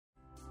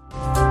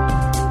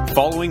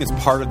following is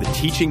part of the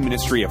teaching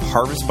ministry of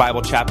Harvest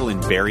Bible Chapel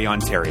in Barrie,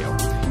 Ontario.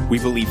 We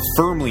believe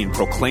firmly in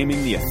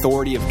proclaiming the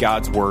authority of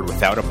God's Word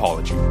without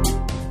apology.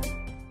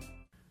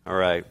 All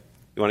right.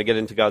 You want to get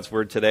into God's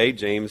Word today?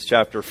 James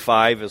chapter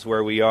 5 is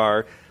where we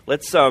are.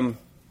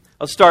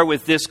 I'll start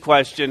with this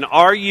question.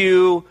 Are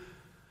you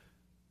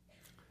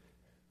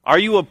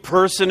a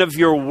person of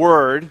your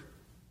word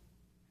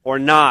or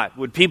not?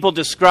 Would people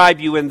describe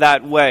you in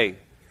that way?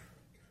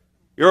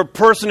 You're a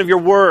person of your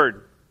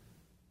word.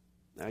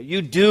 Now,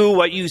 you do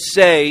what you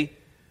say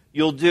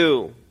you'll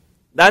do.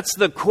 That's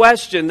the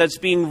question that's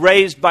being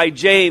raised by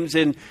James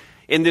in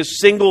this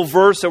single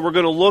verse that we're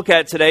going to look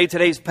at today,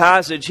 today's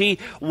passage. He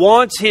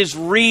wants his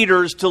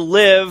readers to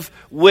live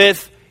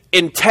with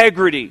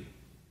integrity.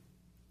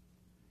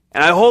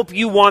 And I hope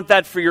you want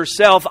that for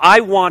yourself.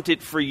 I want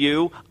it for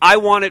you. I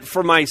want it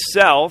for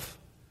myself.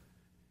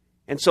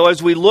 And so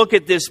as we look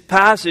at this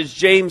passage,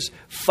 James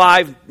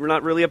 5, we're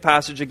not really a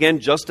passage again,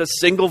 just a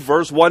single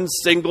verse, one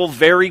single,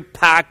 very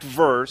packed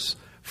verse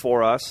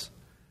for us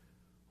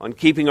on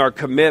keeping our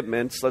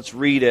commitments. Let's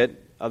read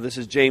it. This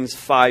is James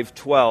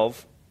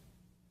 5:12.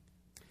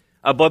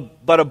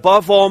 But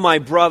above all, my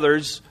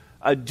brothers,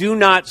 do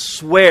not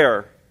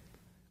swear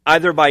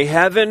either by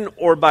heaven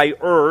or by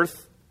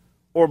earth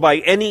or by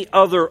any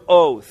other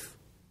oath,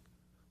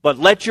 but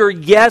let your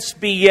yes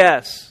be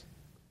yes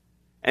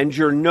and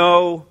your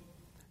no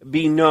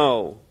be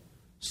no,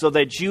 so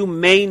that you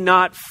may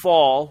not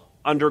fall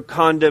under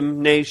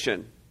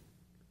condemnation.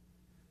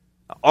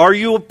 Are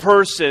you a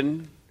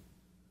person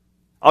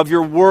of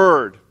your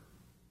word?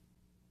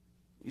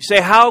 You say,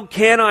 how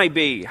can I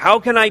be? How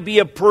can I be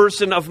a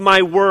person of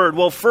my word?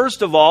 Well,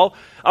 first of all,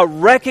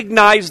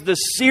 recognize the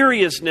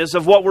seriousness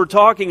of what we're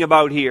talking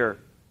about here.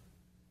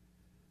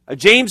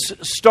 James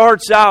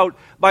starts out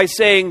by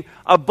saying,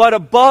 but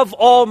above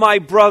all, my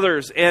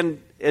brothers and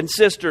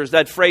sisters.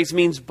 That phrase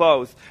means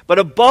both. But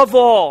above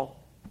all.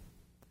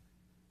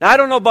 Now, I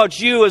don't know about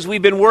you as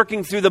we've been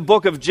working through the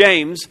book of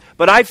James,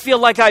 but I feel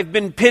like I've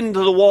been pinned to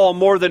the wall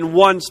more than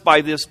once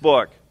by this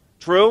book.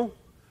 True?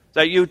 Is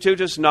that you too?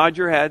 Just nod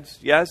your heads.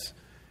 Yes?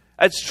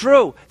 That's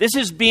true. This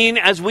has been,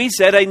 as we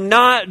said, a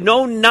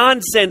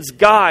no-nonsense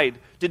guide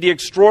to the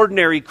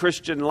extraordinary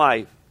Christian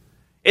life.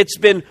 It's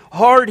been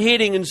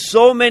hard-hitting in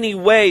so many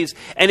ways.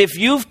 And if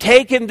you've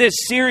taken this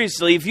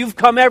seriously, if you've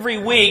come every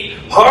week,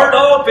 heart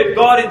open,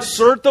 God,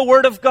 insert the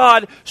Word of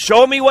God,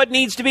 show me what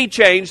needs to be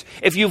changed.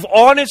 If you've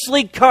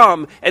honestly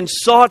come and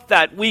sought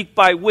that week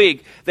by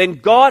week, then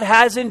God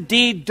has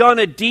indeed done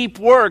a deep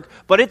work,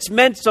 but it's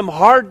meant some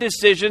hard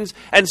decisions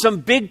and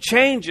some big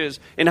changes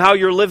in how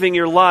you're living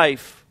your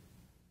life.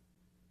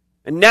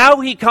 And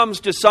now he comes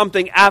to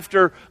something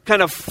after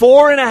kind of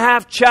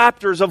 4.5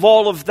 chapters of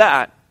all of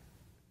that.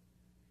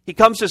 He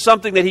comes to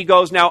something that he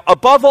goes, now,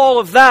 above all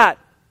of that,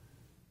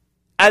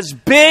 as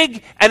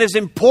big and as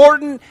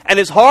important and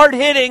as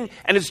hard-hitting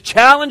and as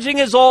challenging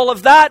as all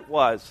of that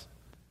was,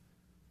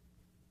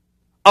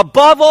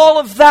 above all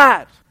of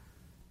that,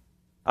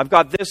 I've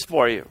got this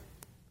for you.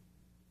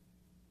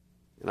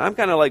 And I'm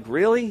kind of like,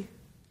 really?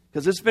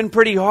 Because it's been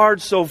pretty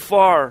hard so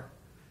far.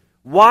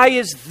 Why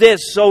is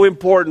this so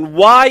important?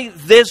 Why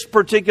this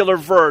particular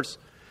verse?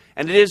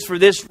 And it is for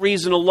this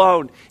reason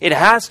alone. It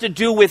has to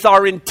do with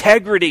our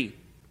integrity.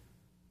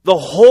 The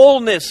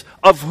wholeness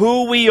of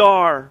who we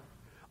are.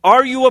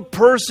 Are you a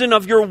person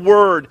of your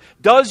word?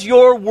 Does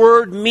your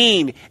word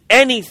mean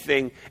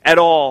anything at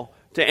all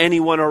to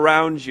anyone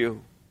around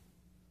you?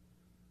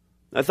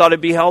 I thought it'd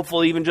be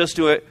helpful even just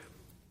to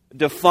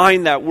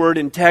define that word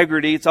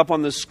integrity. It's up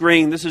on the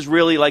screen. This is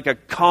really like a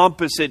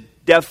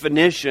composite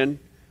definition.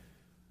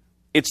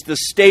 It's the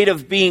state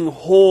of being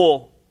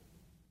whole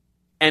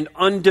and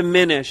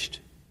undiminished.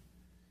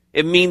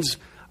 It means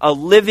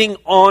living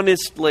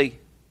honestly.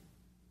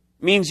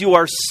 Means you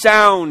are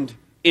sound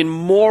in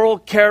moral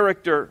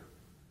character,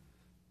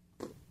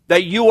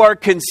 that you are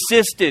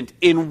consistent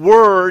in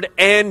word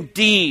and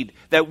deed,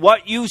 that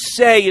what you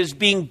say is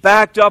being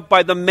backed up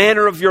by the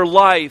manner of your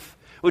life,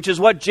 which is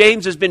what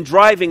James has been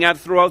driving at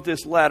throughout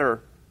this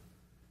letter.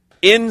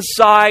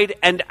 Inside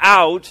and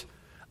out,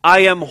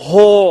 I am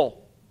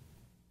whole.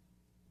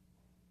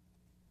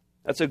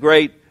 That's a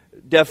great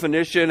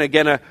definition.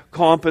 Again, a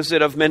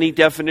composite of many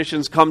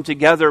definitions come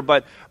together,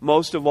 but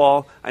most of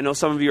all, I know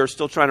some of you are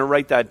still trying to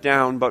write that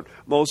down, but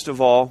most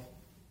of all,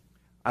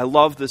 I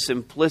love the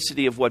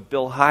simplicity of what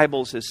Bill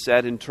Hybels has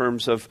said in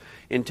terms of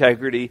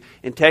integrity.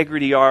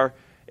 Integrity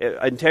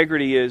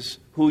is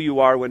who you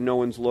are when no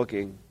one's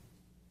looking.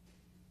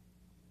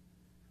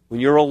 When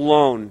you're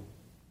alone.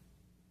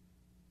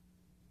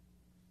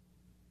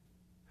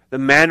 The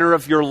manner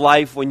of your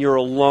life when you're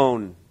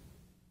alone.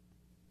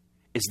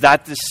 Is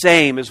that the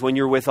same as when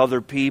you're with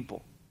other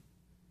people?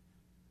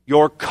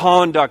 Your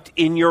conduct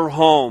in your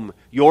home,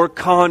 your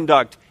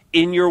conduct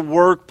in your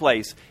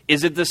workplace,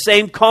 is it the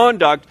same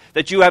conduct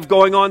that you have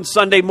going on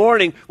Sunday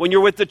morning when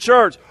you're with the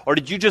church? Or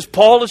did you just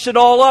polish it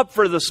all up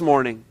for this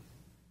morning?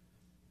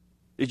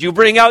 Did you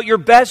bring out your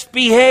best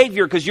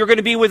behavior because you're going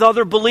to be with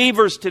other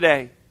believers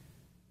today?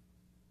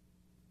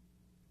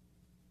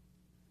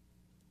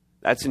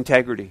 That's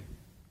integrity.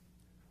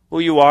 Who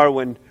you are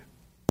when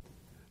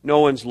no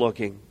one's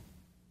looking.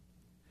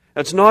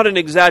 It's not an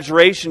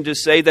exaggeration to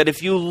say that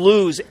if you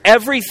lose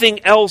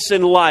everything else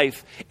in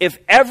life, if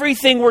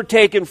everything were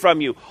taken from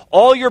you,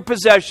 all your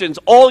possessions,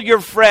 all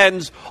your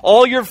friends,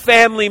 all your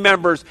family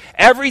members,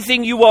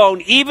 everything you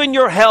own, even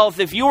your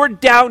health, if you were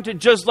down to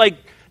just like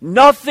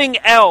nothing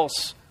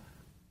else,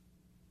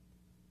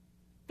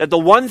 that the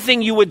one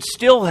thing you would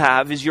still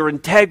have is your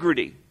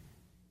integrity.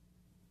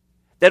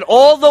 That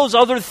all those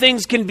other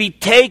things can be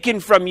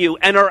taken from you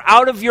and are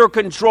out of your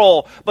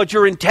control, but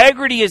your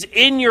integrity is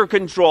in your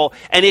control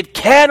and it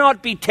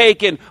cannot be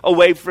taken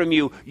away from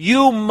you.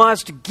 You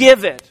must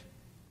give it.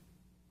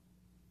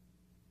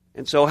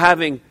 And so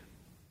having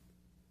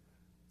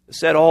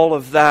said all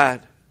of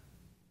that,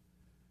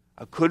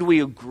 could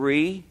we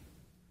agree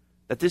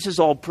that this is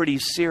all pretty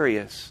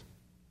serious?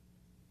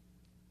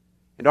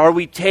 And are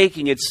we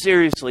taking it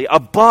seriously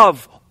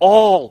above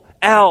all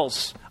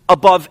else?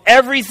 Above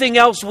everything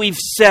else we've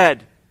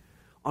said,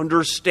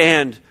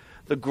 understand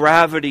the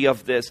gravity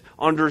of this.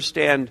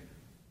 Understand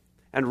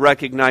and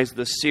recognize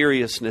the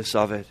seriousness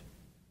of it.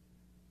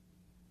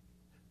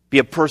 Be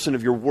a person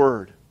of your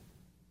word.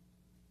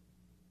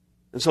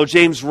 And so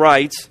James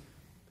writes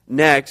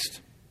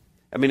next,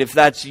 if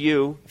that's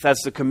you, if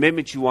that's the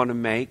commitment you want to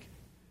make,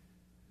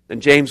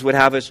 then James would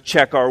have us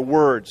check our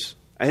words.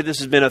 I think this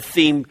has been a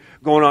theme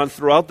going on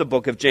throughout the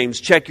book of James.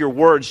 Check your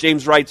words.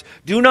 James writes,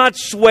 do not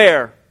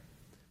swear,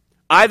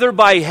 either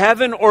by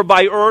heaven or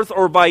by earth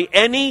or by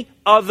any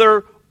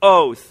other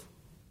oath.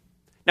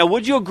 Now,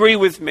 would you agree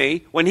with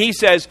me when he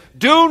says,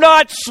 do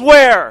not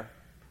swear?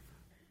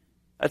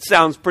 That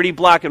sounds pretty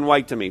black and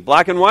white to me.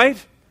 Black and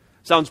white?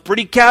 Sounds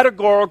pretty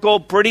categorical,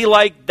 pretty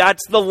like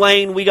that's the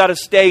lane, we got to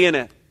stay in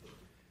it.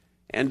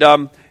 And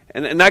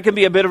that can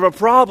be a bit of a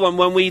problem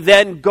when we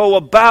then go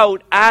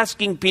about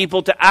asking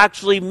people to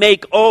actually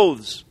make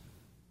oaths,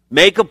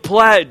 make a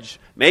pledge,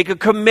 make a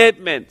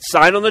commitment,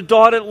 sign on the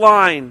dotted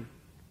line.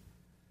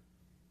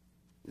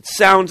 It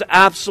sounds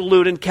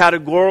absolute and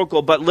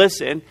categorical, but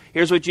listen,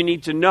 here's what you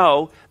need to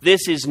know.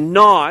 This is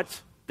not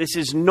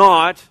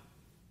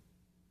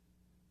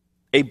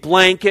a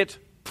blanket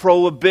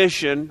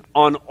prohibition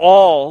on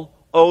all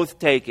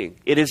oath-taking.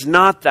 It is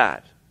not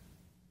that.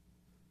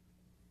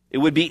 It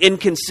would be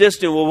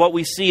inconsistent with what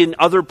we see in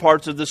other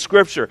parts of the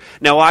Scripture.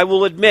 Now, I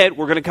will admit,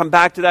 we're going to come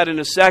back to that in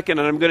a second,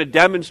 and I'm going to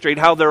demonstrate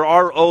how there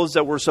are oaths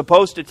that we're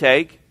supposed to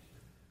take.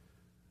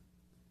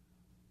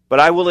 But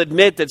I will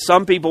admit that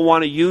some people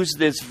want to use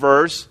this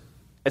verse,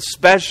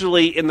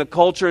 especially in the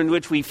culture in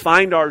which we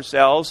find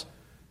ourselves.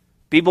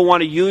 People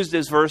want to use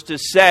this verse to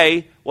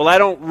say, well, I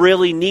don't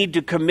really need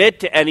to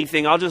commit to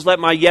anything. I'll just let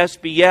my yes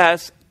be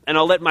yes, and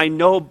I'll let my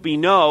no be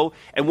no.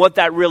 And what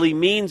that really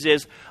means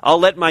is, I'll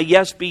let my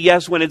yes be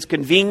yes when it's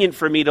convenient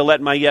for me to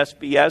let my yes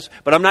be yes,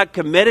 but I'm not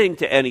committing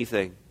to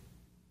anything.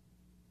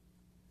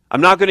 I'm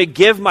not going to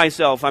give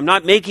myself. I'm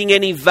not making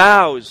any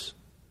vows.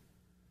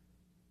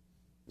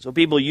 So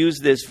people use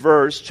this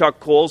verse. Chuck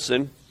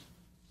Colson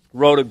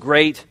wrote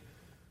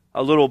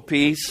a little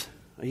piece.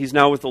 He's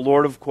now with the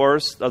Lord, of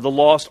course. The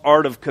Lost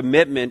Art of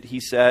Commitment, he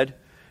said.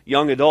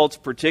 Young adults,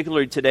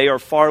 particularly today, are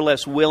far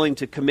less willing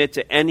to commit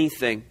to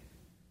anything.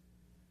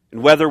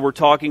 And whether we're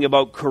talking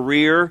about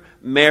career,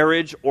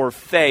 marriage, or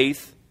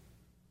faith,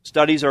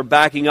 studies are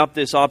backing up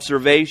this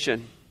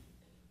observation.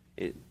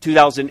 In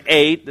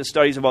 2008, the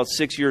study's about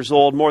 6 years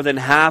old. More than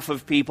half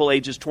of people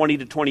ages 20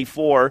 to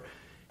 24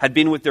 had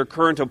been with their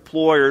current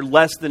employer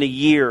less than a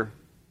year.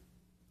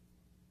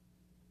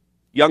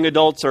 Young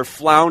adults are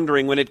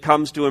floundering when it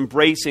comes to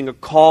embracing a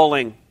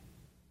calling.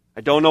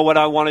 I don't know what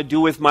I want to do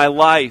with my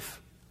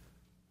life.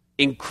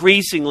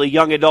 Increasingly,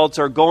 young adults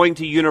are going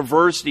to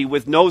university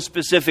with no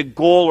specific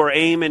goal or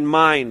aim in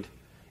mind,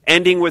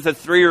 ending with a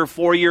 3 or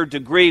 4 year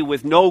degree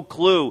with no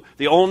clue.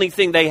 The only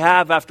thing they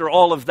have after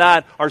all of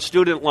that are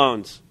student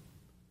loans.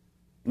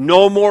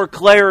 No more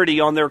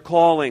clarity on their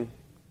calling.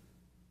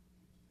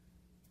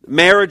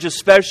 Marriage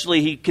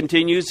especially, he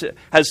continues,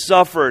 has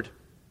suffered.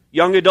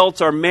 Young adults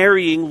are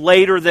marrying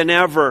later than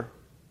ever.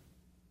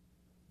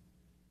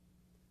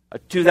 A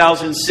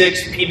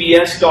 2006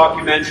 PBS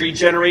documentary,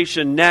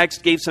 Generation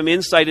Next, gave some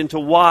insight into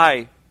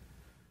why.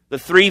 The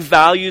 3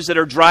 values that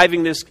are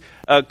driving this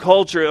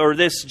culture or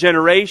this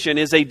generation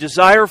is a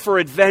desire for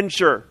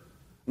adventure.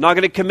 I'm not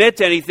going to commit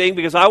to anything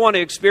because I want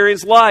to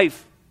experience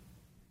life.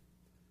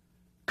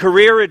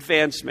 Career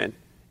advancement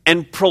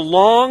and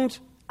prolonged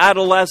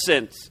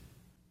adolescence.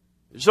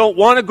 I just don't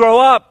want to grow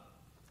up.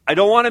 I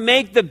don't want to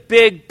make the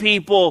big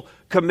people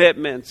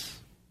commitments.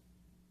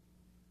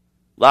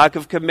 Lack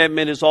of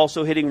commitment is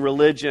also hitting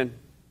religion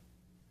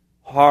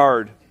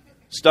hard.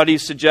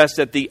 Studies suggest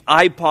that the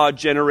iPod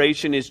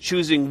generation is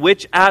choosing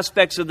which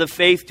aspects of the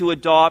faith to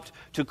adopt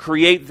to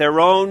create their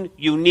own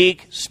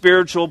unique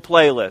spiritual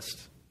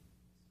playlist.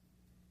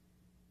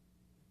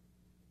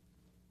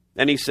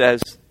 Then he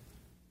says,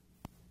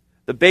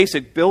 the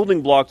basic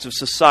building blocks of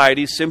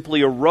society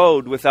simply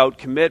erode without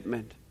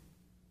commitment.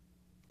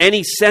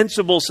 Any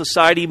sensible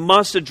society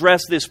must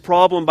address this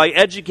problem by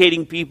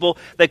educating people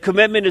that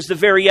commitment is the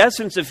very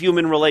essence of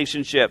human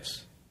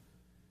relationships.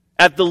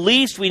 At the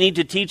least, we need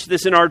to teach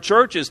this in our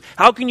churches.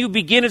 How can you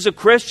begin as a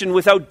Christian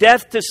without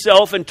death to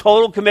self and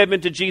total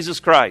commitment to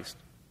Jesus Christ?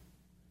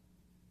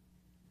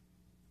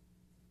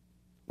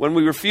 When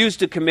we refuse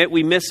to commit,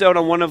 we miss out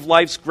on one of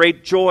life's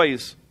great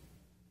joys.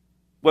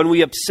 When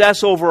we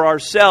obsess over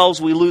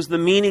ourselves, we lose the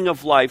meaning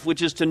of life,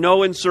 which is to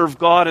know and serve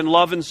God and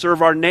love and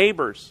serve our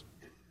neighbors.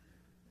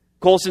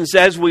 Colson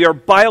says we are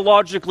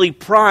biologically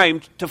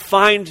primed to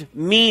find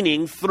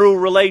meaning through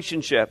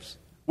relationships.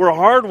 We're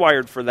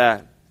hardwired for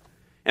that.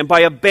 And by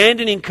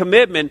abandoning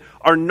commitment,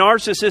 our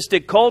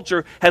narcissistic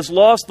culture has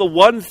lost the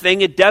one thing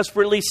it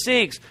desperately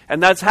seeks,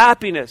 and that's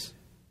happiness.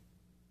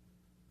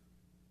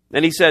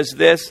 Then he says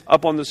this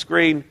up on the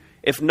screen: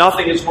 if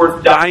nothing is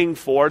worth dying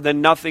for,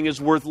 then nothing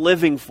is worth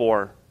living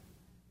for.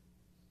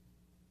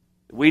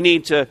 We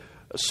need to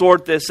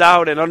sort this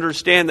out and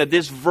understand that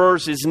this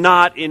verse is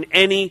not in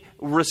any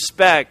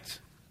respect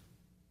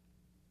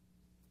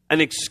an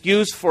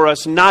excuse for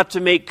us not to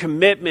make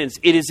commitments.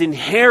 It is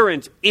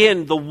inherent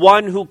in the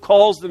one who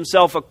calls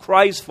himself a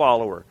Christ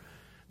follower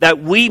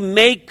that we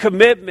make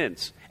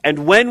commitments.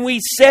 And when we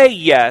say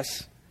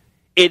yes,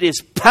 it is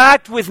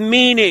packed with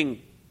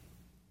meaning.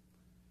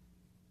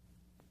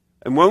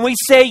 And when we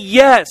say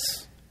yes,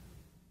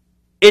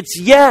 it's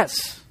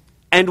yes.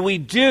 And we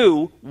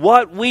do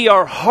what we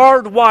are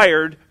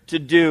hardwired to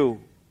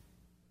do.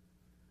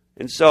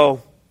 And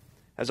so,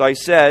 as I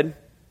said,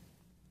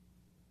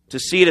 to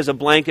see it as a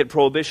blanket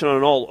prohibition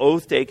on all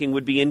oath-taking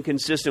would be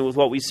inconsistent with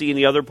what we see in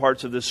the other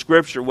parts of the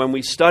Scripture. When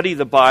we study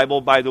the Bible,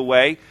 by the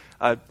way,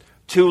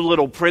 two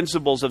little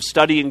principles of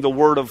studying the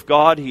Word of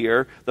God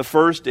here. The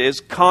first is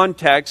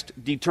context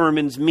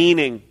determines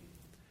meaning.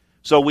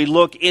 So we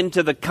look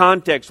into the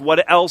context.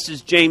 What else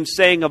is James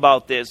saying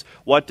about this?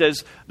 What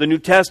does the New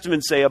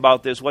Testament say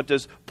about this? What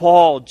does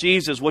Paul,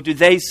 Jesus, what do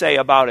they say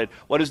about it?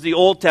 What does the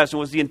Old Testament,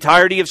 what does the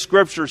entirety of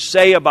Scripture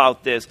say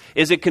about this?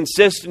 Is it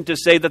consistent to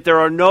say that there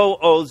are no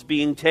oaths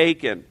being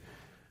taken?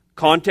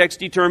 Context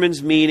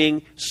determines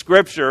meaning.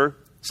 Scripture,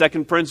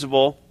 second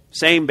principle,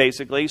 same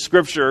basically.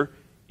 Scripture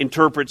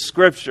interprets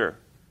Scripture.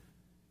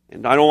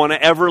 And I don't want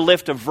to ever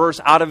lift a verse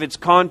out of its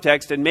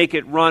context and make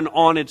it run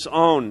on its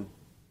own.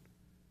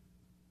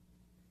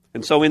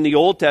 And so in the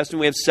Old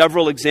Testament, we have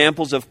several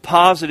examples of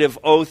positive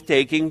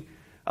oath-taking.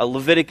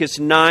 Leviticus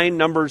 9,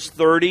 Numbers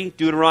 30,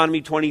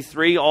 Deuteronomy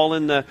 23, all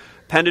in the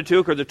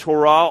Pentateuch or the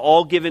Torah,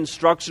 all give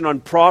instruction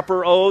on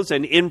proper oaths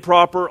and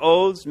improper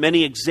oaths.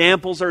 Many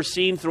examples are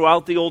seen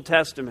throughout the Old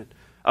Testament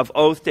of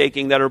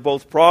oath-taking that are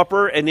both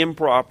proper and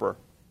improper.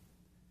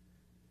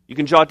 You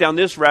can jot down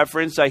this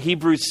reference,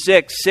 Hebrews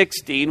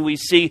 6:16. We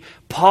see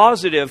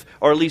positive,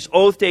 or at least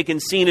oath-taken,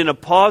 seen in a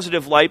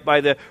positive light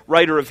by the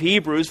writer of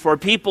Hebrews. For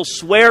people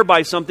swear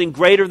by something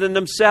greater than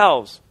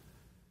themselves.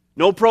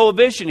 No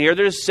prohibition here.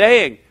 They're just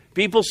saying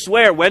people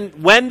swear.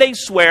 When they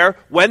swear,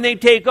 when they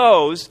take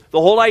oaths,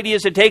 the whole idea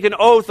is to take an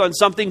oath on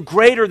something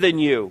greater than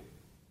you.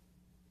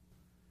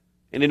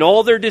 And in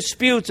all their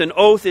disputes, an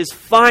oath is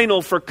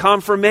final for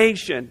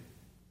confirmation.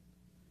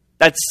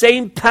 That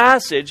same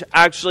passage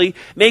actually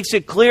makes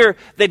it clear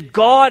that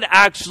God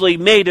actually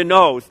made an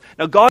oath.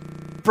 Now, God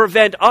would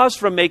prevent us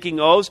from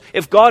making oaths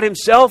if God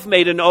himself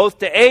made an oath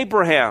to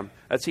Abraham.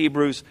 That's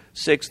Hebrews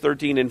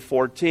 6:13 and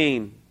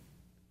 14.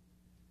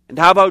 And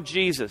how about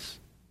Jesus?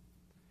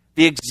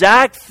 The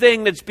exact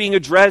thing that's being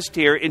addressed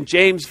here in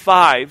James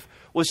 5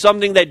 was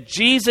something that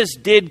Jesus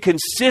did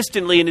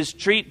consistently in his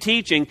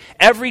teaching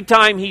every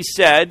time he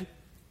said,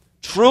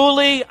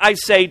 "Truly I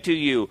say to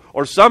you,"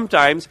 or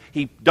sometimes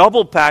he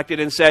double-packed it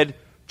and said,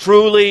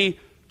 "Truly,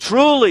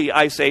 truly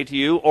I say to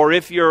you," or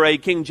if you're a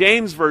King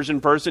James Version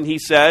person, he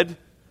said,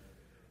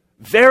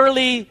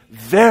 "Verily,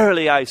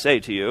 verily I say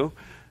to you."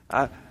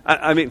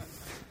 I mean,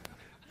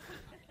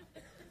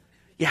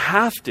 you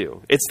have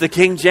to. It's the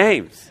King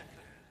James.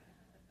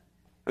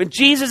 When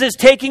Jesus is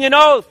taking an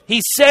oath,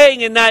 he's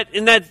saying in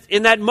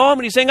that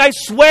moment, he's saying, "I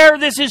swear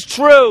this is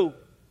true."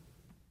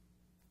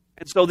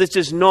 And so this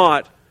is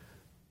not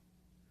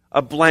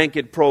a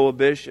blanket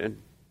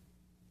prohibition.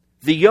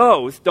 The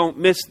oath, don't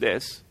miss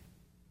this,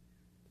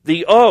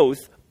 the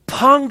oath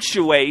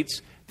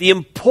punctuates the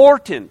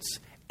importance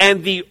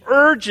and the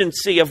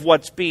urgency of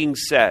what's being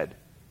said.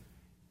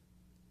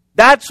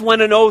 That's when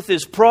an oath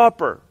is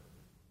proper.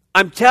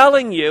 I'm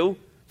telling you,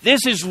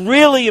 this is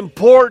really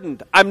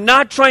important. I'm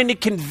not trying to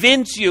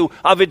convince you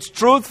of its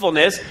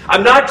truthfulness.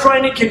 I'm not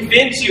trying to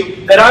convince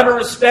you that I'm a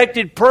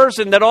respected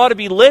person that ought to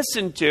be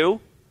listened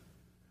to.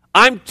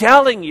 I'm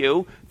telling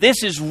you,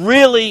 this is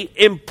really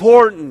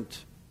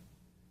important.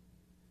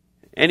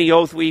 Any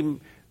oath we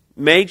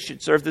make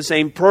should serve the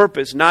same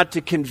purpose, not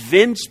to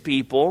convince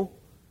people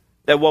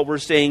that what we're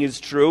saying is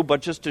true,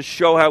 but just to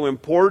show how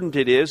important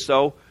it is.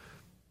 So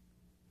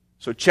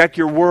check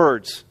your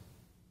words.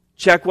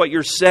 Check what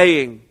you're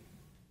saying.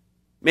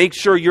 Make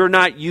sure you're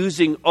not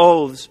using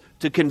oaths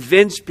to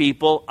convince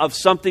people of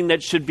something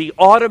that should be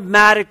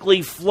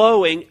automatically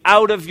flowing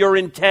out of your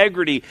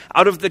integrity,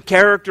 out of the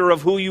character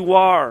of who you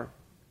are.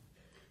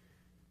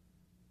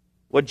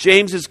 What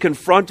James is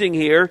confronting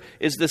here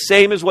is the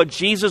same as what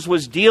Jesus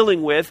was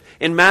dealing with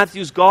in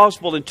Matthew's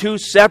gospel in two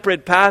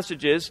separate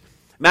passages.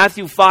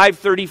 Matthew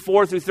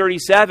 5:34 through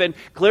 37.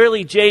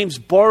 Clearly James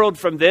borrowed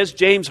from this.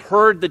 James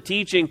heard the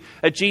teaching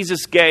that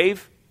Jesus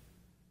gave.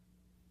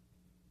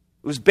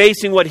 He was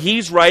basing what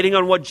he's writing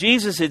on what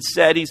Jesus had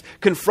said. He's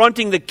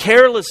confronting the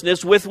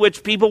carelessness with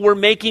which people were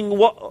making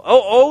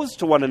oaths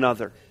to one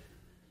another.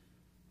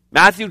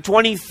 Matthew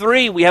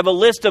 23, we have a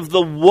list of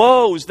the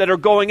woes that are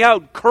going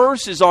out,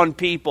 curses on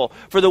people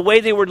for the way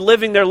they were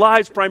living their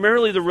lives,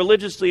 primarily the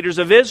religious leaders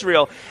of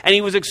Israel. And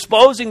he was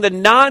exposing the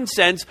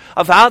nonsense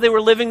of how they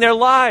were living their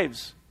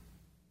lives.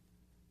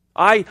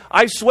 I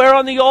swear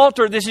on the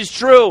altar this is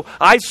true.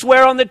 I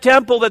swear on the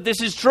temple that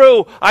this is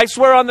true. I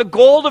swear on the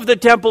gold of the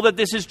temple that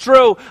this is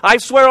true. I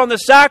swear on the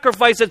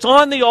sacrifice that's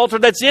on the altar,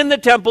 that's in the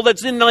temple,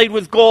 that's inlaid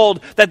with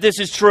gold, that this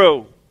is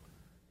true.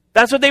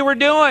 That's what they were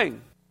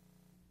doing.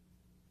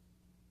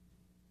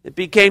 It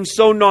became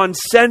so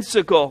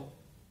nonsensical.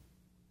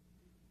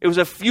 It was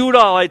a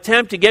futile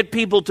attempt to get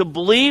people to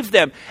believe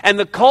them. And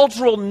the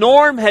cultural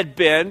norm had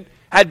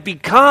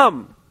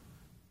become,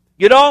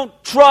 you don't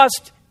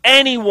trust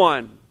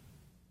anyone.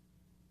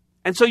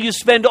 And so you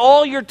spend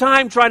all your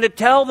time trying to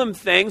tell them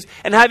things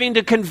and having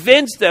to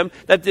convince them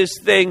that this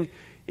thing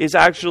is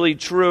actually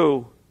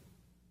true.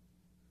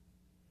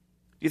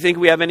 Do you think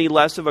we have any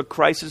less of a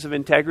crisis of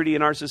integrity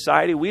in our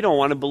society? We don't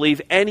want to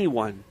believe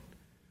anyone.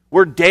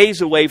 We're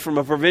days away from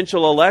a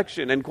provincial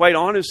election, and quite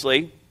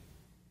honestly,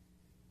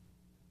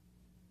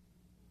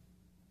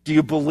 do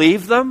you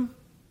believe them?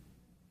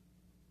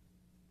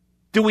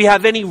 Do we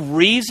have any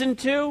reason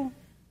to?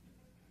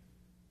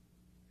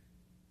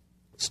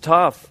 It's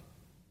tough.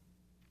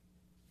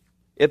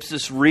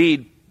 Ipsos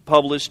Reid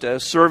published a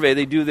survey.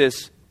 They do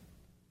this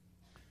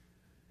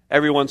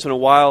every once in a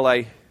while.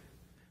 I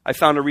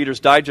found a Reader's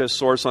Digest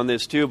source on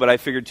this too, but I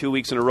figured 2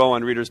 weeks in a row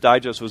on Reader's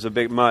Digest was a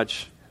bit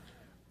much.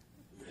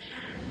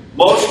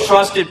 Most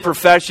trusted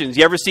professions.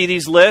 You ever see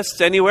these lists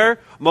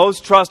anywhere?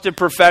 Most trusted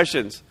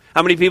professions.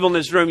 How many people in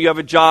this room, you have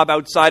a job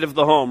outside of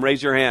the home?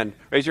 Raise your hand.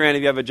 Raise your hand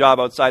if you have a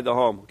job outside the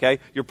home, okay?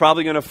 You're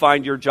probably going to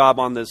find your job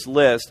on this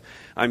list.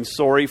 I'm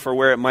sorry for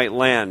where it might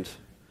land.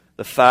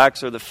 The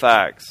facts are the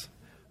facts.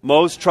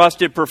 Most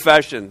trusted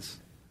professions.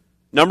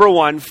 Number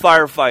 1,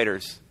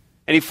 firefighters.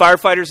 Any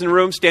firefighters in the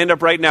room? Stand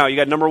up right now. You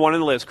got number 1 on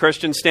the list.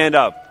 Christians, stand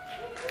up.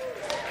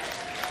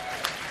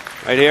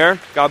 Right here.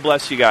 God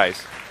bless you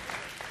guys.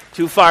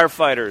 2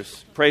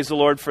 firefighters. Praise the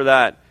Lord for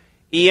that.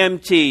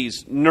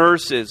 EMTs,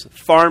 nurses,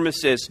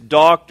 pharmacists,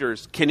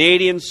 doctors,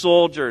 Canadian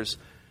soldiers.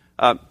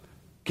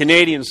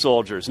 Canadian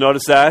soldiers.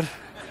 Notice that?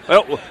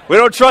 We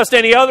don't trust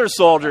any other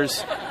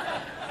soldiers.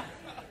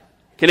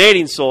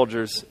 Canadian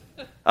soldiers.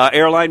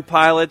 Airline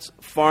pilots,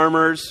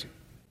 farmers.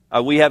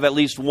 We have at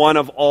least one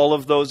of all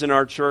of those in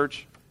our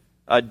church.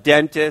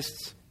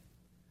 Dentists.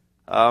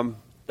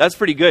 That's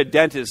pretty good.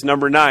 Dentist,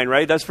 number 9,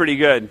 right? That's pretty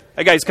good.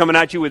 That guy's coming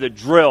at you with a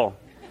drill.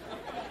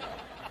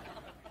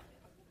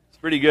 It's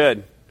pretty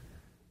good.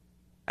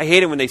 I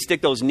hate it when they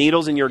stick those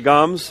needles in your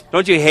gums.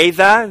 Don't you hate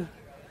that?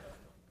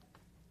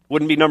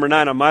 Wouldn't be number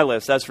 9 on my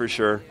list, that's for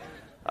sure.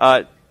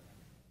 10,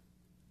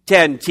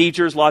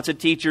 teachers. Lots of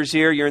teachers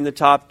here. You're in the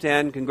top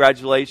 10.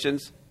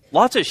 Congratulations.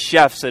 Lots of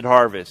chefs at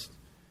Harvest.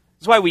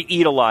 That's why we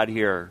eat a lot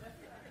here.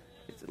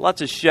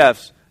 Lots of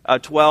chefs.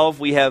 12,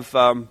 we have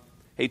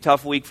a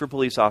tough week for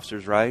police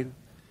officers, right?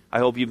 I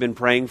hope you've been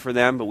praying for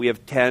them, but we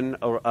have 10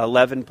 or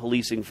 11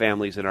 policing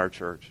families in our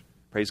church.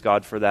 Praise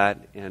God for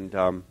that,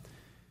 and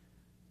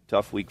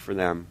tough week for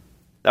them.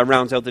 That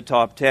rounds out the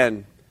top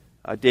 10.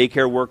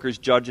 Daycare workers,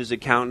 judges,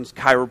 accountants,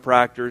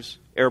 chiropractors,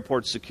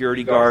 airport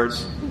security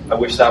guards. I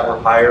wish that were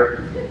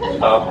higher.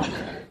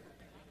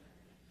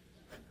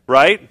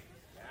 Right?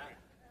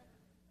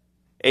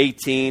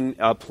 18,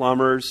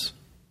 plumbers,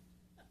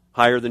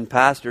 higher than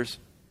pastors.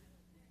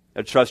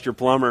 Trust your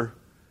plumber.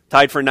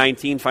 Tied for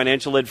 19,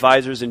 financial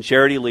advisors and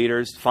charity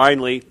leaders.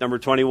 Finally, number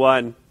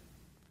 21.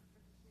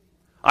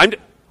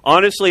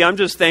 Honestly, I'm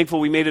just thankful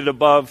we made it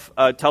above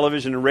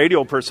television and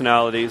radio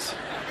personalities.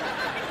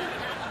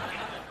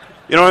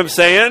 You know what I'm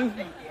saying?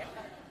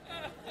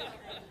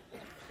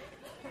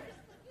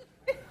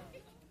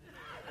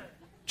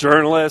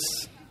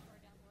 Journalists,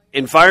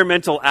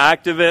 environmental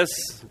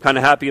activists, I'm kind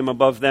of happy I'm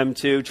above them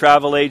too,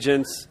 travel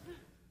agents.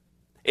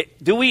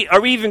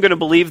 Are we even going to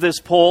believe this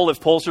poll if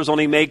pollsters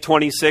only make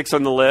 26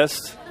 on the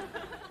list?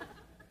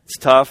 It's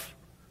tough.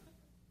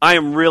 I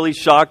am really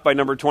shocked by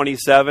number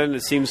 27.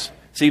 It seems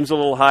a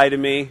little high to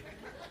me.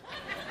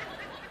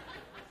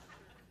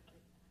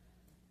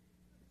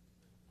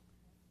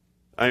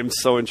 I am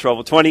so in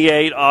trouble.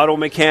 28, auto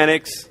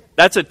mechanics.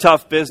 That's a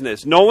tough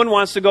business. No one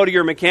wants to go to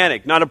your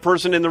mechanic. Not a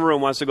person in the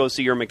room wants to go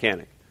see your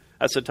mechanic.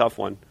 That's a tough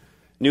one.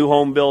 New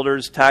home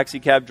builders,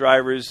 taxi cab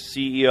drivers,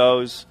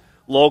 CEOs,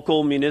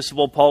 local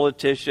municipal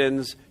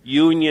politicians,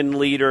 union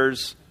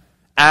leaders,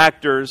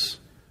 actors.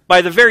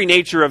 By the very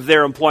nature of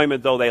their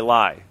employment, though, they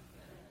lie.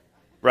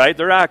 Right?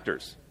 They're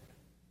actors.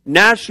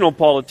 National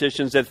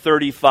politicians at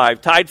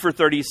 35, tied for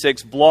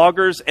 36,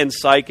 bloggers and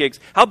psychics.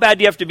 How bad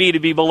do you have to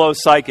be below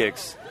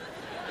psychics?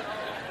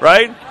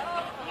 right?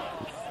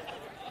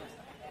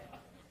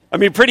 I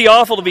mean, pretty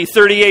awful to be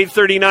 38,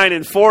 39,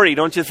 and 40,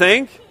 don't you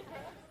think?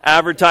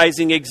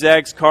 Advertising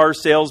execs, car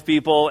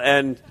salespeople,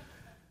 and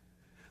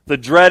the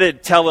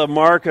dreaded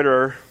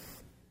telemarketer.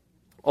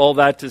 All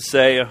that to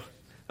say,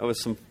 that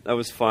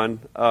was fun.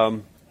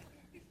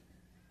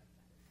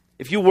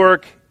 If you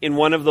work in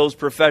one of those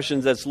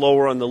professions that's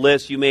lower on the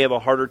list, you may have a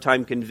harder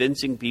time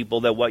convincing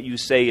people that what you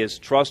say is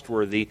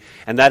trustworthy,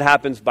 and that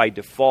happens by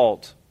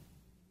default.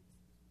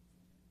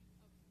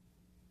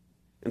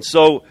 And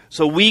so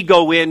we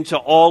go into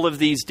all of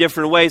these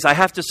different ways. I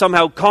have to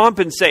somehow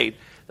compensate.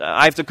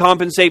 I have to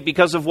compensate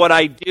because of what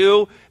I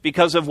do,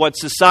 because of what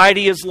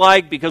society is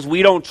like, because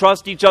we don't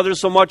trust each other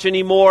so much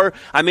anymore.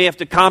 I may have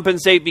to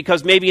compensate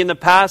because maybe in the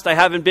past I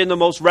haven't been the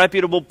most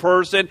reputable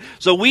person.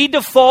 So we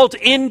default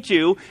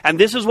into, and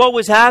this is what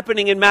was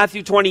happening in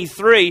Matthew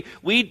 23,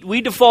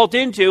 we default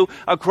into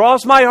a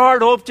cross my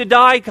heart, hope to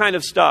die kind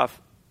of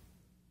stuff.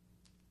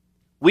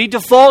 We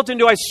default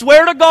into, I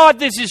swear to God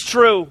this is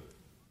true.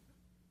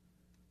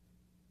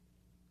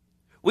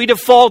 We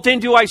default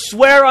into, I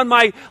swear on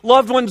my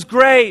loved one's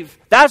grave.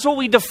 That's what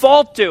we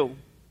default to.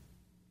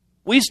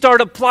 We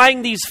start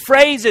applying these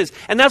phrases,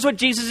 and that's what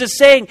Jesus is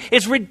saying.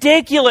 It's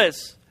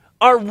ridiculous.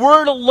 Our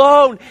word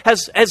alone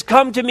has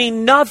come to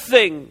mean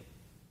nothing.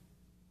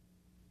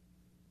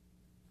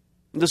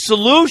 The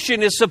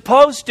solution is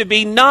supposed to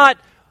be not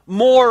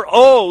more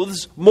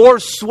oaths, more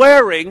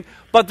swearing,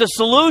 but the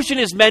solution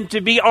is meant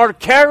to be our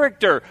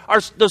character.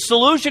 The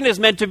solution is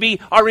meant to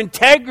be our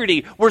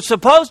integrity. We're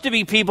supposed to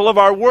be people of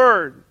our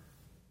word.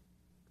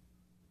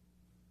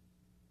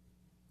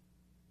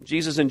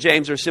 Jesus and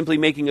James are simply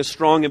making a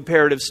strong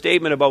imperative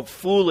statement about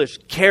foolish,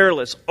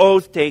 careless,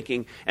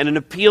 oath-taking, and an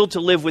appeal to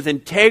live with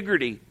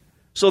integrity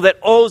so that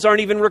oaths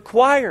aren't even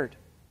required.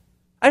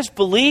 I just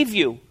believe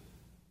you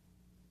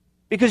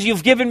because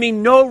you've given me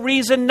no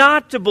reason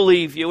not to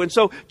believe you. And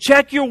so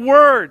check your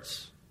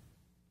words.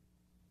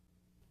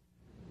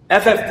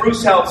 F.F.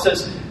 Bruce helps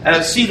us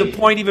see the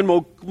point even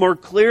more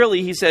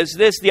clearly. He says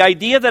this: the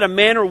idea that a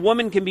man or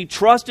woman can be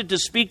trusted to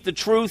speak the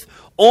truth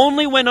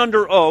only when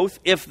under oath,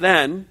 if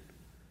then,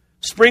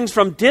 springs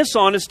from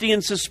dishonesty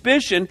and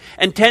suspicion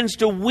and tends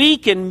to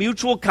weaken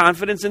mutual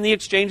confidence in the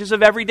exchanges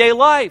of everyday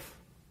life.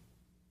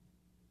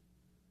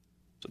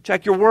 So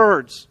check your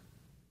words.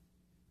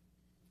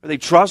 Are they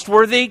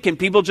trustworthy? Can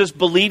people just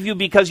believe you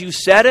because you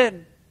said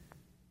it?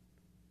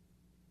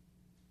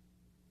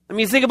 I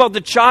mean, think about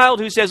the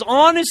child who says,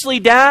 honestly,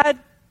 Dad,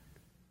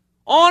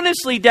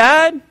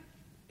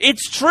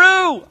 it's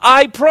true,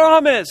 I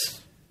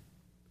promise.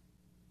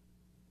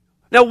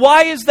 Now,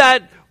 why is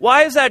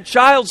that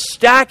child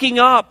stacking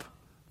up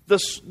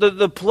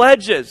the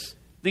pledges,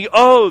 the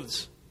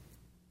oaths?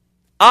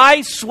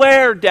 I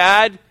swear,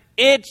 Dad,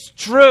 it's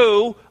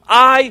true,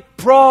 I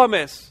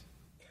promise.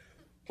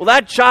 Well,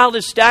 that child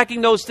is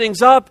stacking those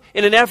things up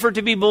in an effort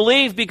to be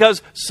believed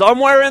because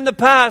somewhere in the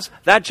past,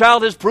 that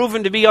child has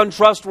proven to be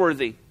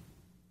untrustworthy.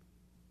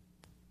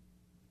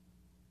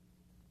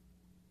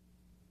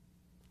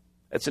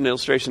 That's an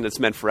illustration that's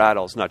meant for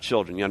adults, not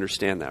children. You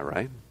understand that,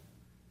 right?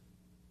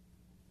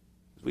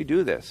 We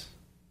do this.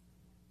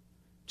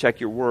 Check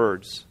your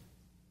words.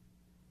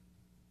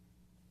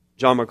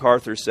 John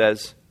MacArthur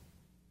says,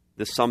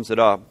 this sums it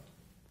up,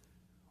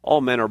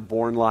 all men are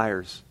born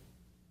liars.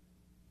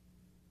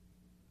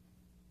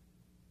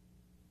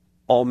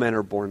 All men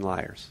are born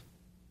liars.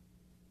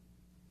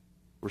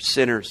 We're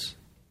sinners.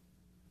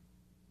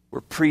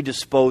 We're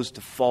predisposed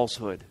to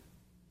falsehood.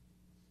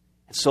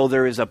 And so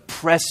there is a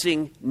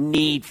pressing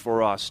need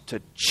for us to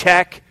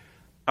check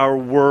our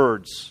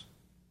words.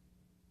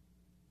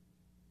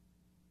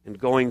 And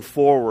going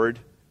forward,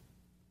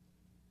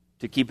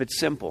 to keep it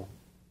simple.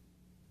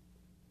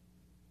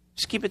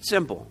 Just keep it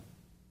simple.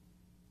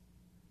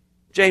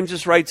 James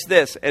just writes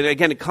this, and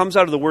again, it comes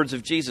out of the words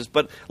of Jesus,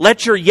 but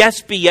let your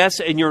yes be yes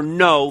and your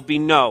no be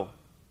no.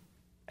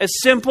 As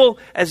simple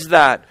as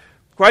that.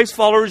 Christ's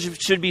followers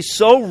should be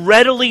so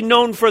readily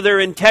known for their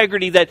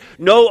integrity that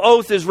no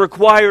oath is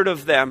required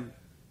of them.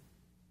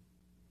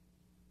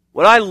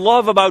 What I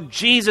love about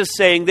Jesus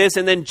saying this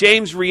and then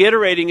James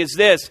reiterating is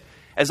this: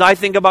 as I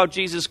think about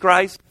Jesus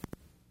Christ,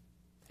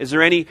 is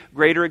there any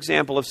greater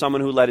example of someone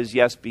who let his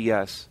yes be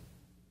yes?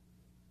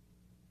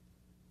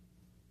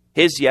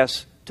 His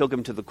yes took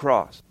him to the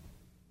cross.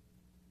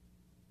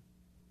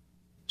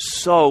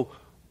 So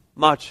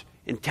much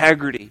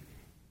integrity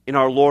in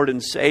our Lord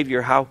and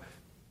Savior. How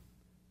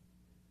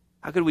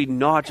could we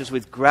not just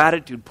with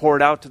gratitude pour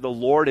it out to the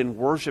Lord in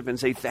worship and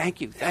say, thank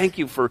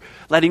you for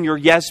letting your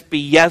yes be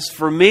yes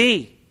for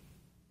me,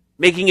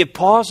 making it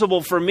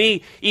possible for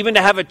me even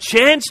to have a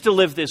chance to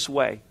live this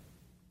way.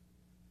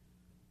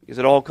 Because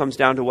it all comes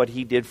down to what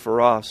He did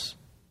for us.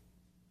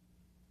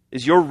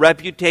 Is your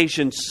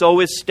reputation so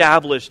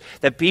established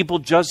that people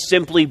just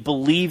simply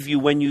believe you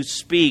when you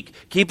speak?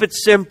 Keep it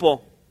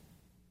simple.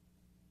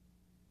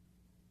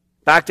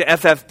 Back to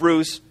F.F.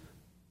 Bruce.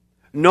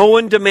 No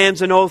one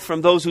demands an oath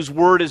from those whose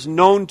word is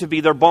known to be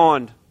their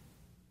bond.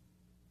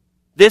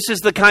 This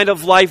is the kind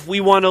of life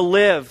we want to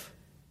live.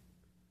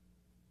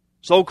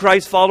 So,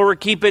 Christ follower,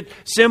 keep it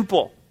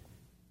simple.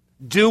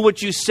 Do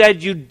what you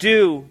said you'd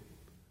do.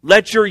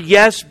 Let your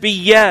yes be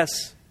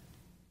yes.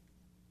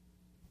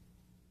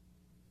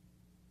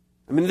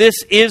 I mean,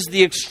 this is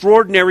the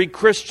extraordinary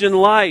Christian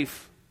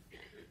life.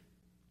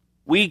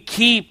 We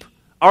keep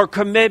our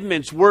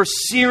commitments. We're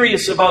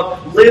serious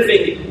about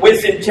living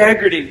with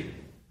integrity.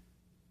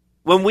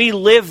 When we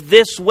live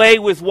this way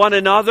with one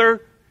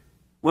another,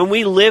 when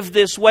we live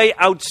this way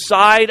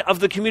outside of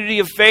the community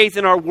of faith,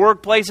 in our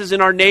workplaces,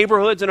 in our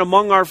neighborhoods, and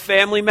among our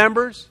family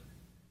members,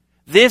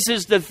 this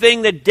is the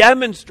thing that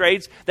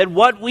demonstrates that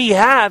what we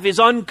have is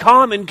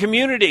uncommon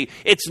community.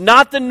 It's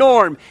not the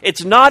norm.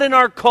 It's not in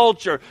our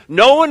culture.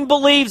 No one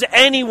believes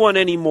anyone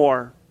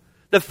anymore.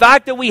 The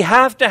fact that we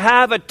have to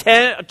have a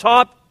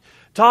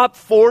top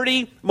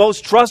 40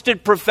 most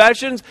trusted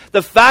professions,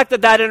 the fact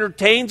that that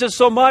entertains us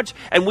so much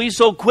and we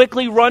so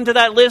quickly run to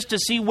that list to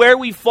see where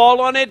we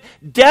fall on it,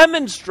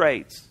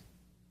 demonstrates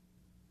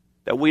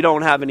that we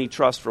don't have any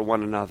trust for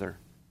one another.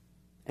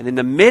 And in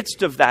the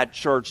midst of that,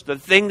 church, the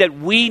thing that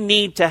we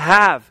need to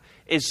have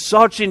is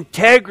such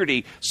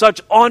integrity, such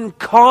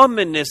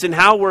uncommonness in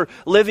how we're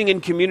living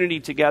in community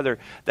together,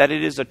 that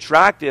it is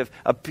attractive,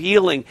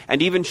 appealing,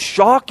 and even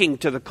shocking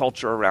to the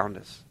culture around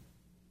us.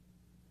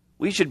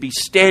 We should be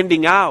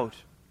standing out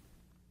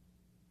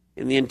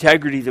in the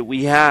integrity that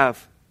we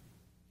have.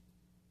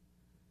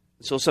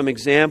 So some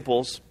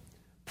examples,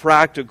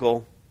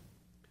 practical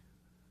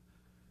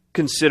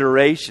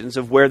considerations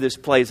of where this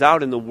plays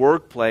out in the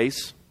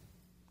workplace.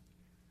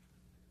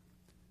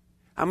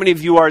 How many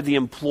of you are the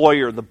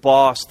employer, the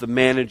boss, the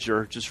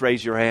manager? Just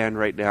raise your hand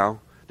right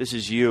now. This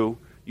is you.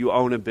 You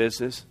own a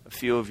business, a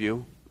few of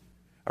you.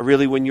 Or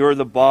really, when you're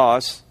the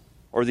boss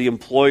or the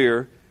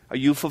employer,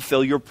 you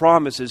fulfill your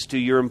promises to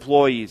your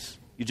employees.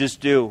 You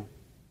just do.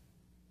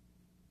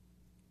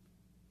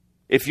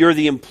 If you're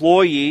the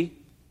employee,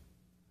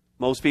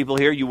 most people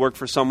here, you work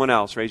for someone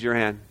else. Raise your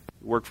hand.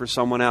 You work for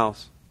someone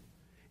else.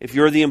 If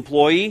you're the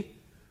employee,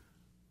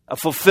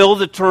 fulfill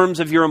the terms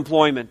of your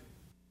employment.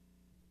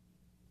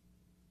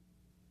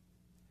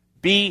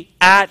 Be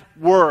at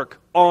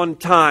work on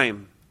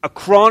time. A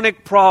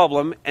chronic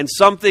problem and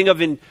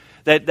something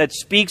that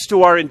speaks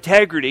to our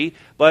integrity.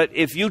 But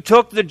if you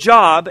took the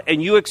job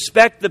and you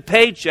expect the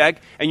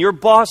paycheck and your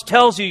boss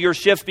tells you your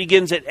shift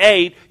begins at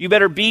 8, you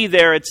better be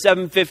there at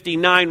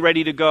 7:59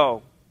 ready to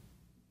go.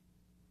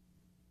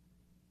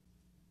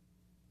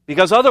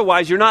 Because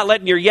otherwise you're not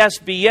letting your yes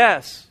be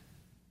yes.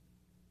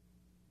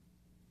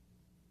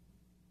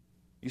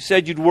 You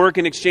said you'd work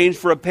in exchange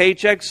for a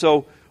paycheck,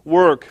 so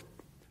work.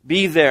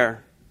 Be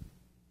there.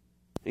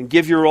 And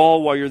give your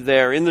all while you're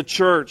there. In the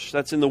church,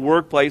 that's in the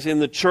workplace, in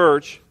the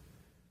church.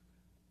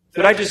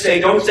 Could I just say,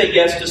 don't say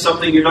yes to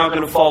something you're not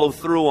going to follow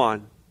through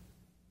on.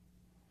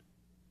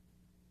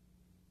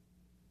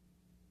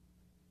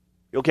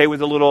 You okay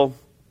with a little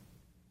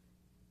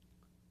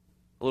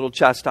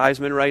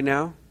chastisement right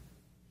now?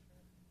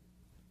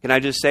 Can I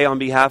just say on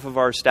behalf of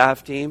our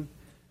staff team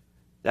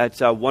that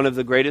one of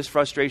the greatest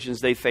frustrations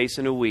they face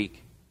in a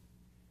week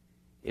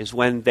is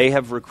when they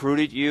have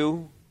recruited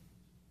you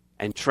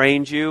and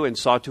trained you and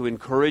sought to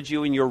encourage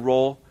you in your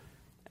role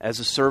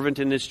as a servant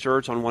in this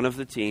church on one of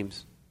the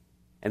teams,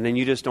 and then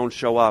you just don't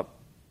show up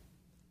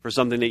for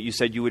something that you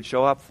said you would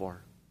show up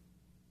for.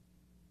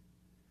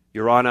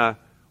 You're on a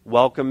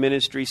welcome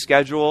ministry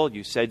schedule.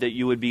 You said that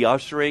you would be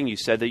ushering. You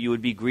said that you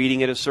would be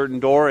greeting at a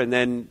certain door, and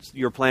then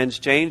your plans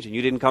changed, and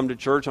you didn't come to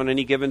church on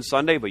any given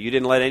Sunday, but you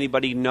didn't let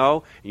anybody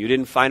know, and you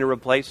didn't find a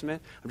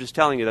replacement. I'm just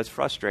telling you, that's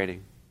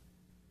frustrating.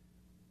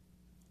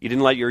 You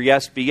didn't let your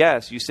yes be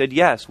yes. You said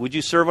yes. Would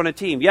you serve on a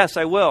team? Yes,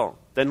 I will.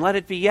 Then let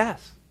it be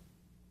yes.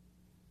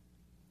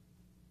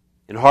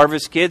 In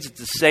Harvest Kids, it's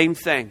the same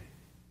thing.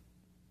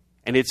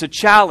 And it's a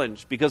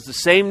challenge because the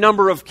same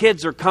number of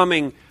kids are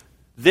coming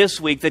this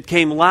week that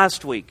came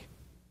last week.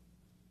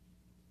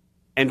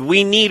 And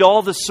we need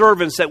all the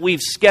servants that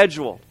we've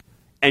scheduled.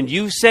 And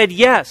you said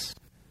yes.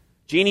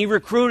 Jeannie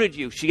recruited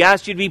you. She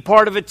asked you to be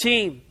part of a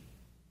team.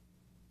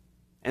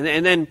 And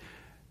then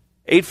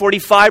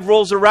 8:45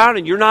 rolls around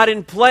and you're not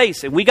in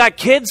place. And we got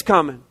kids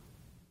coming.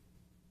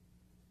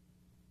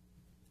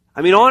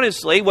 I mean,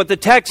 honestly, what the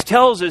text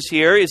tells us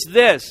here is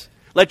this.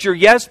 Let your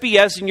yes be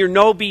yes and your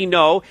no be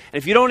no.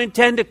 And if you don't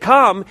intend to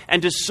come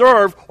and to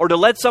serve or to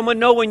let someone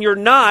know when you're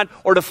not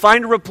or to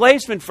find a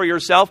replacement for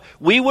yourself,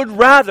 we would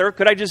rather,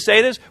 could I just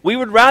say this? We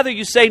would rather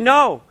you say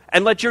no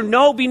and let your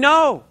no be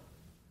no.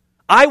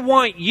 I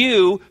want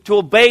you to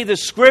obey the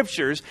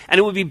Scriptures, and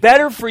it would be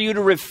better for you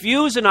to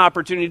refuse an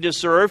opportunity to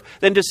serve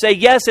than to say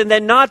yes and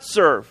then not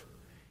serve.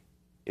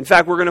 In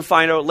fact, we're going to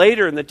find out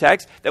later in the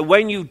text that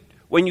when you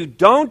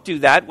don't do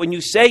that, when you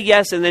say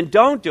yes and then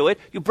don't do it,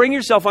 you bring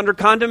yourself under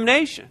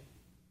condemnation.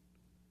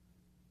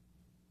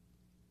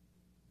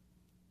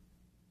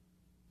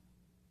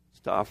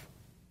 It's tough.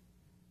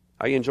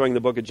 How are you enjoying the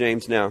book of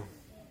James now?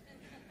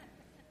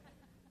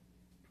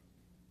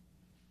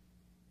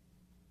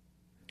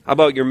 How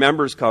about your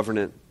members'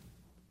 covenant?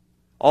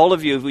 All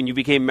of you, when you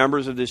became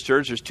members of this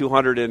church, there's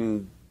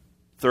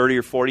 230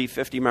 or 40,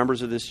 50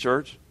 members of this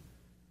church.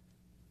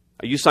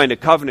 You signed a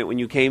covenant when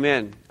you came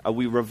in.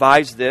 We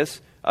revised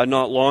this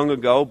not long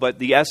ago, but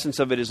the essence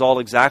of it is all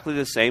exactly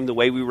the same. The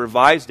way we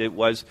revised it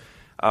was,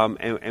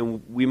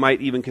 and we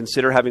might even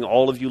consider having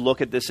all of you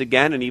look at this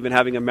again and even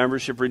having a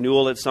membership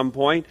renewal at some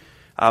point.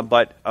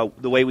 But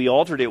the way we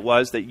altered it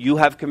was that you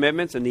have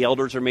commitments and the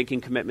elders are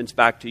making commitments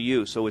back to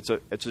you. So it's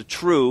a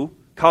true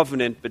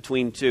covenant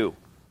between two.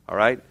 All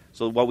right?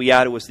 So what we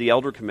added was the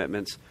elder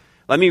commitments.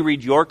 Let me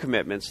read your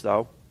commitments,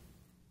 though.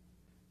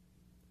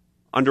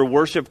 Under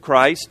worship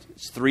Christ,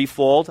 it's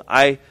threefold.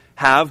 I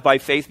have, by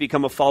faith,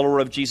 become a follower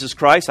of Jesus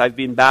Christ. I've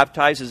been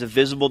baptized as a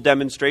visible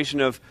demonstration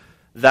of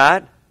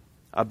that.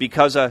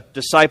 Because a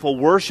disciple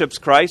worships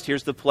Christ,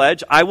 here's the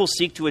pledge: I will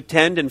seek to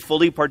attend and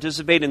fully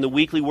participate in the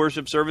weekly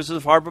worship services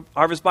of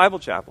Harvest Bible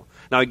Chapel.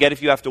 Now, I get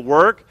if you have to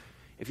work,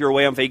 if you're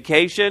away on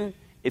vacation,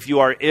 if you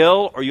are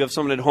ill, or you have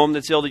someone at home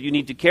that's ill that you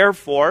need to care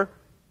for,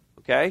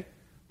 okay?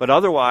 But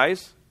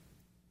otherwise,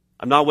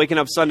 I'm not waking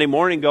up Sunday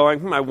morning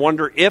going, I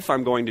wonder if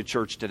I'm going to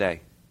church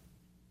today.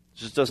 It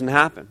just doesn't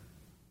happen.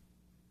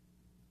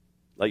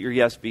 Let your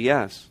yes be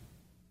yes.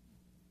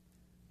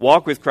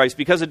 Walk with Christ.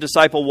 Because a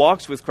disciple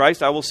walks with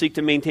Christ, I will seek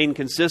to maintain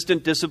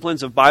consistent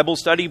disciplines of Bible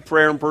study,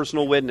 prayer, and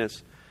personal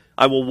witness.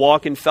 I will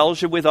walk in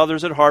fellowship with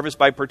others at Harvest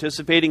by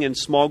participating in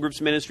small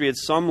groups ministry at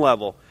some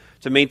level.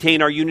 To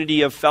maintain our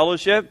unity of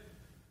fellowship,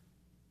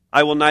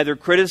 I will neither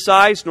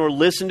criticize nor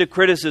listen to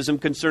criticism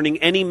concerning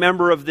any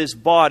member of this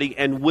body,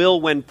 and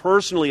will, when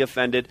personally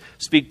offended,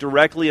 speak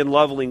directly and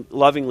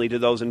lovingly to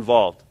those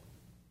involved.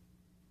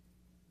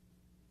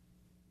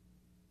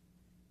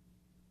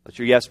 Let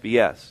your yes be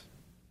yes.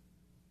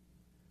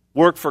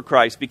 Work for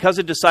Christ. Because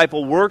a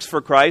disciple works for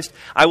Christ,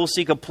 I will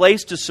seek a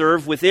place to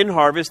serve within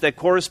Harvest that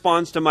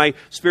corresponds to my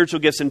spiritual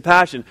gifts and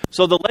passion.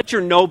 So the let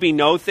your no be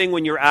no thing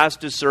when you're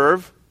asked to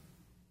serve,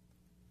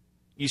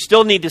 you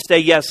still need to say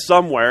yes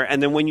somewhere,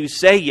 and then when you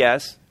say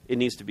yes, it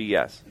needs to be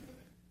yes.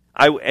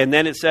 And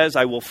then it says,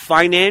 I will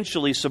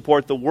financially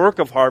support the work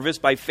of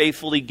Harvest by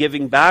faithfully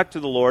giving back to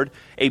the Lord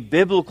a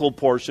biblical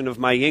portion of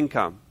my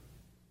income.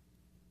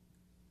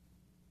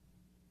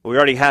 We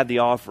already had the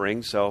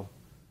offering, so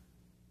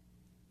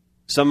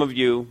some of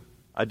you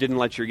didn't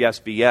let your yes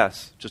be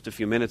yes just a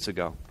few minutes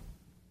ago.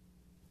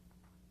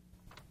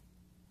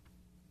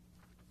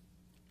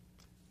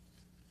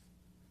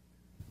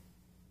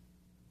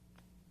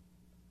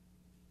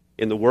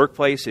 In the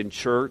workplace, in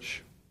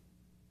church,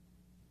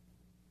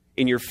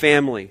 in your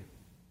family.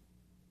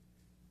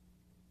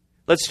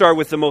 Let's start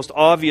with the most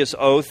obvious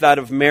oath, that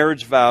of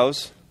marriage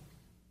vows.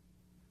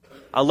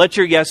 Let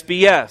your yes be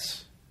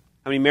yes.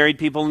 How many married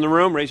people in the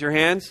room? Raise your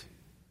hands.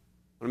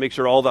 I want to make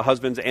sure all the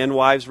husbands and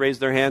wives raise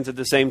their hands at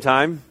the same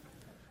time.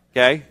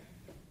 Okay?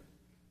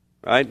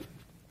 Right?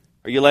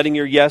 Are you letting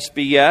your yes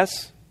be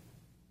yes?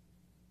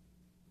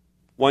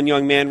 One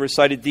young man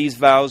recited these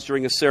vows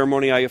during a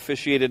ceremony I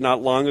officiated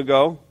not long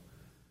ago.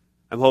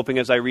 I'm hoping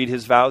as I read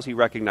his vows, he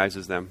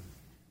recognizes them,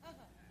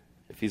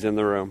 if he's in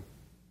the room.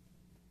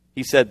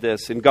 He said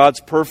this: in God's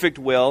perfect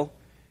will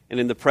and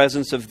in the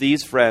presence of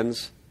these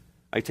friends,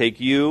 I take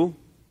you,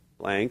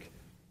 blank,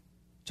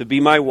 to be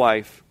my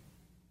wife,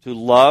 to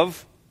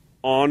love,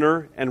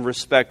 honor, and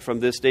respect from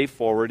this day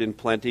forward in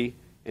plenty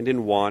and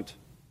in want,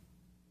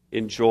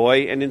 in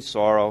joy and in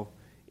sorrow,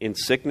 in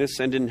sickness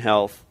and in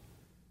health,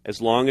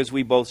 as long as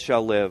we both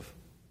shall live.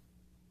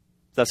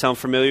 Does that sound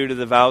familiar to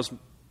the vows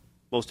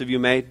most of you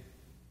made?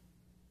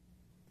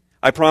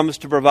 I promise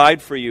to provide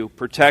for you,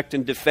 protect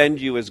and defend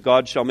you as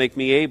God shall make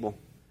me able.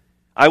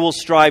 I will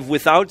strive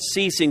without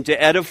ceasing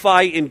to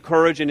edify,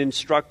 encourage, and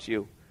instruct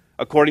you,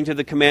 according to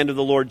the command of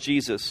the Lord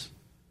Jesus.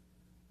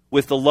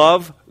 With the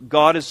love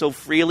God has so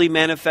freely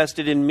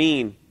manifested in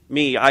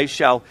me, I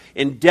shall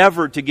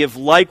endeavor to give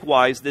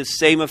likewise this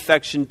same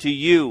affection to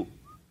you.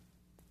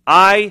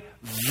 I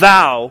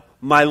vow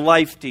my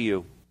life to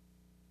you,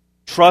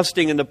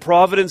 trusting in the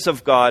providence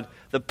of God,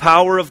 the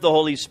power of the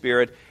Holy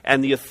Spirit,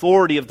 and the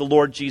authority of the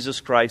Lord Jesus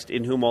Christ,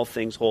 in whom all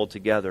things hold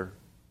together.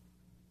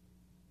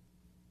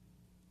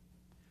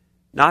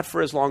 Not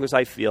for as long as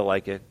I feel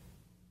like it.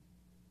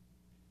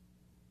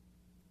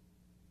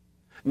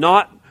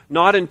 Not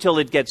until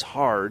it gets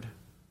hard.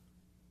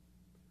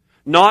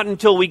 Not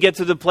until we get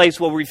to the place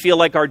where we feel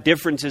like our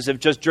differences have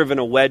just driven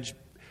a wedge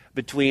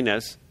between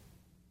us.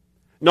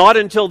 Not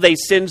until they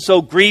sin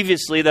so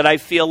grievously that I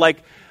feel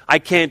like I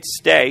can't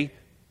stay.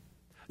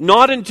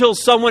 Not until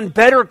someone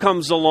better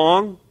comes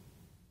along.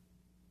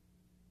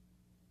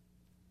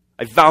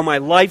 I vow my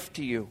life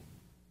to you.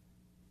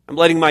 I'm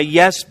letting my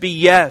yes be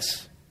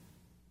yes.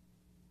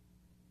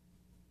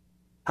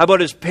 How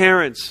about as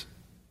parents?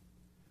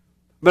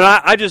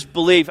 But I just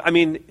believe,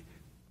 we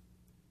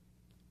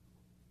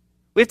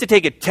have to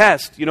take a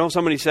test. You know,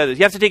 somebody said this.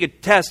 You have to take a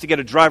test to get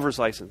a driver's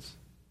license.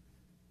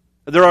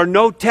 There are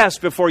no tests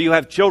before you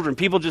have children.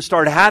 People just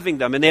start having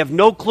them, and they have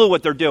no clue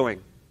what they're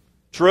doing.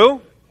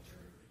 True?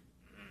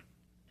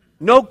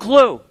 No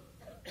clue.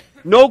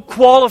 No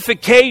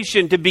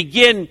qualification to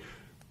begin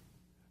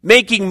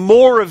making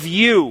more of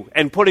you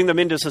and putting them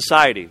into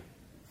society.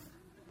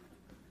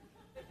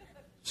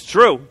 It's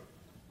true.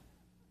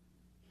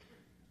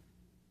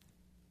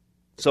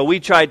 So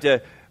we tried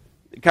to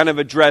kind of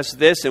address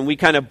this, and we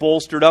kind of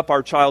bolstered up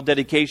our child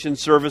dedication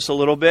service a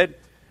little bit.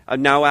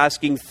 I'm now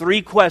asking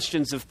 3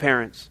 questions of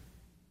parents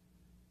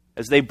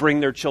as they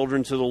bring their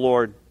children to the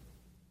Lord.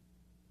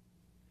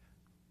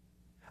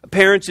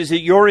 Parents, is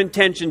it your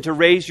intention to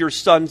raise your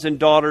sons and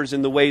daughters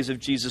in the ways of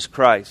Jesus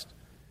Christ?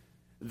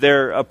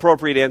 Their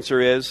appropriate answer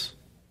is,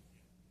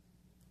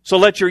 so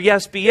let your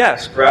yes be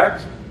yes,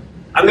 correct?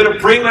 I'm going to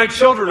bring my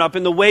children up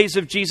in the ways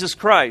of Jesus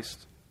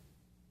Christ.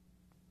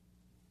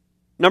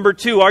 Number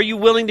 2, are you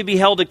willing to be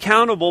held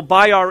accountable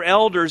by our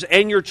elders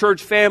and your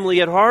church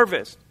family at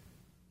Harvest?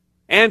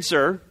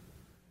 Answer,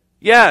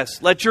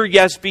 yes. Let your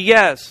yes be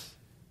yes.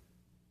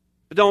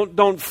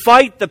 Don't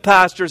fight the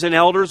pastors and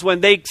elders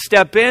when they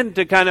step in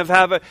to kind of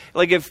have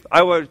if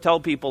I were to tell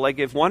people, if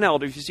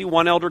you see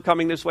one elder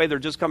coming this way, they're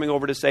just coming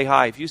over to say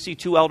hi. If you see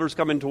 2 elders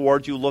coming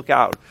towards you, look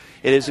out.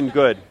 It isn't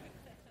good.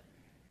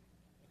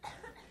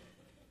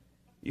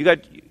 You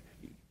got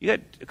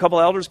a couple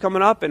elders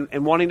coming up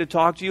and wanting to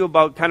talk to you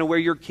about kind of where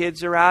your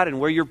kids are at and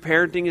where your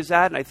parenting is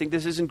at, and I think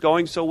this isn't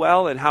going so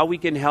well and how we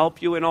can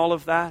help you and all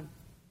of that.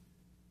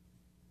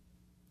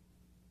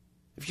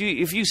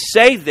 If you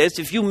say this,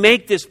 if you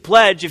make this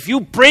pledge, if you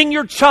bring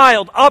your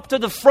child up to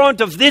the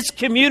front of this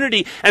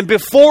community and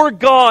before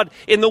God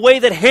in the way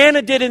that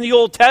Hannah did in the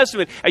Old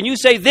Testament, and you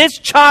say, this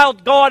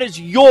child, God, is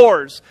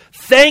yours.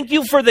 Thank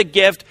you for the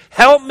gift.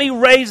 Help me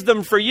raise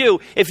them for you.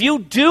 If you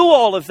do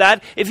all of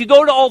that, if you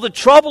go to all the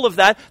trouble of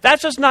that,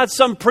 that's just not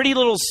some pretty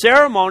little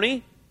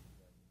ceremony.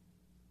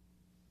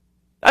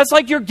 That's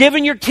like you're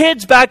giving your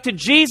kids back to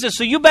Jesus,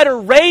 so you better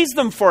raise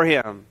them for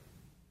Him.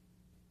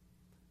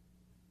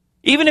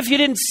 Even if you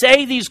didn't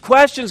say these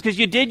questions because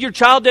you did your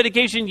child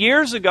dedication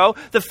years ago,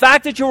 the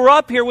fact that you were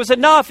up here was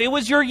enough. It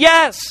was your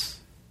yes.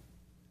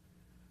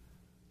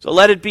 So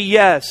let it be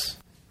yes.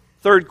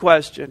 3rd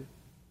question.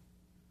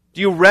 Do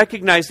you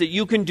recognize that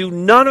you can do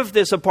none of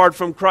this apart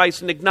from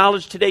Christ and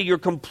acknowledge today your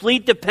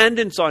complete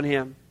dependence on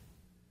Him?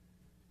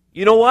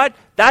 You know what?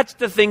 That's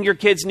the thing your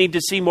kids need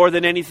to see more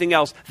than anything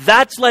else.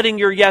 That's letting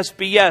your yes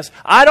be yes.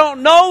 I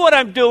don't know what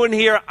I'm doing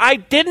here. I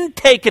didn't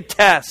take a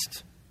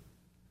test.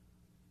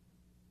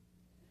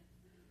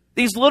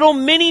 These little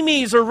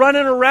mini-me's are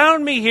running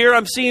around me here.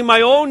 I'm seeing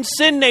my own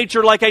sin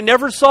nature like I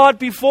never saw it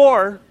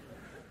before.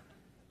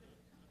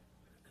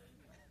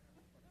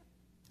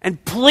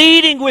 And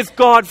pleading with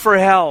God for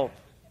help.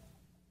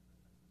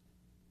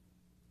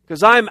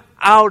 Because I'm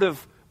out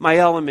of my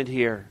element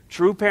here.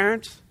 True,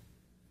 parents?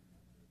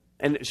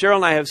 And Cheryl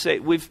and I have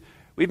said, we've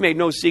made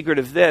no secret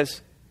of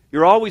this.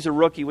 You're always a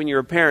rookie when you're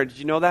a parent. Did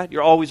you know that?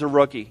 You're always a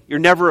rookie. You're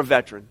never a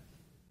veteran.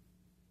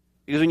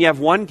 Because when you have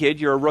 1 kid,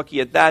 you're a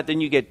rookie at that.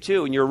 Then you get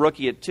 2, and you're a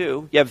rookie at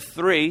 2. You have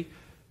 3,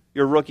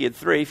 you're a rookie at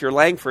 3. If you're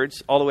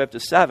Langford's, all the way up to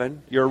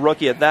 7, you're a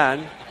rookie at that.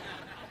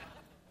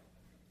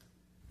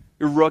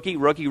 You're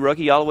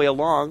rookie, all the way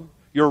along.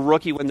 You're a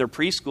rookie when they're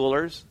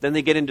preschoolers. Then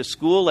they get into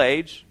school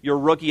age. You're a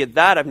rookie at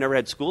that. I've never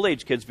had school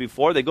age kids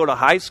before. They go to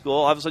high school.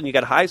 All of a sudden, you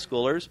got high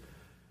schoolers.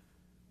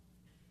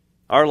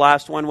 Our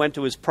last one went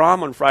to his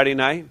prom on Friday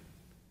night.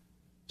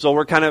 So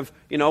we're kind of,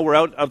 we're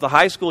out of the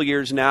high school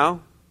years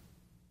now.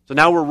 So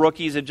now we're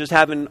rookies at just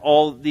having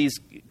all these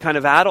kind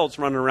of adults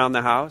running around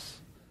the house.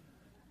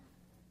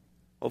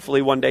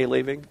 Hopefully one day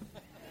leaving.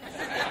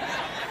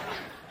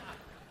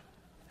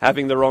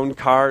 Having their own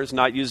cars,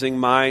 not using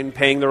mine,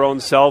 paying their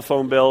own cell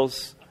phone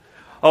bills.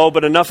 Oh,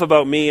 but enough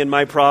about me and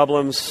my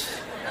problems.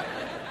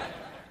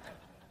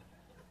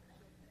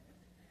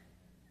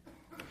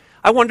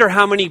 I wonder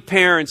how many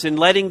parents, in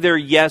letting their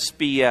yes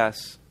be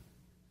yes,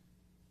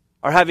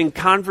 are having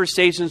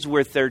conversations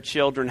with their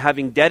children,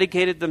 having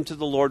dedicated them to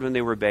the Lord when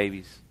they were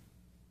babies.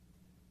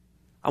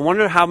 I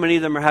wonder how many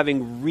of them are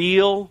having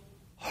real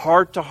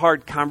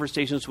heart-to-heart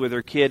conversations with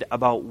their kid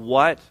about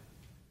what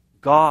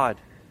God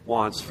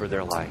wants for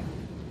their life.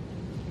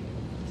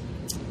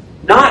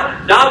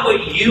 Not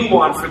what you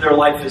want for their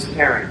life as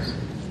parents.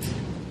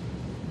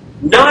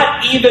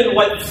 Not even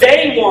what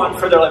they want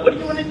for their life. What do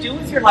you want to do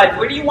with your life?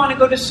 Where do you want to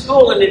go to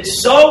school? And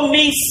it's so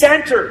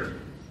me-centered.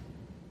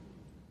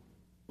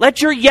 Let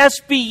your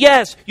yes be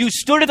yes. You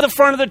stood at the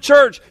front of the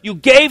church. You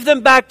gave them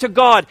back to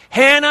God.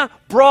 Hannah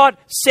brought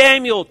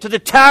Samuel to the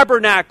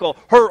tabernacle,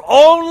 her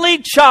only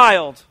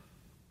child.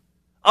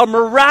 A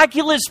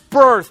miraculous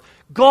birth.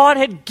 God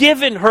had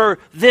given her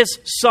this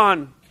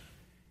son.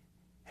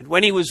 And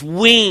when he was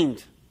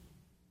weaned,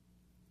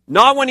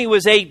 not when he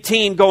was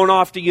 18 going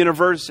off to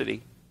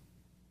university,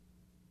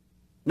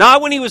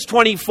 not when he was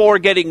 24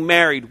 getting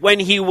married, when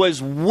he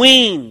was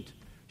weaned,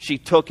 she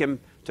took him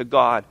to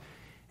God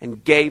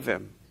and gave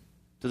him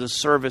to the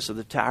service of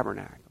the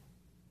tabernacle.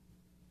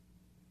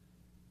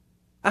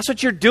 That's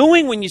what you're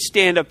doing when you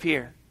stand up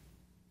here.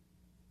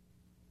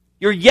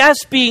 Your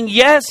yes being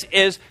yes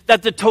is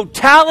that the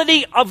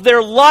totality of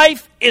their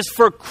life is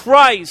for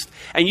Christ.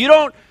 And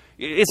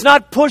it's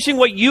not pushing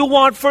what you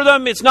want for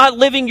them. It's not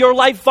living your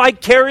life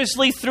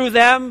vicariously through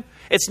them.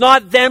 It's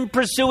not them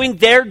pursuing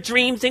their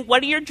dreams. And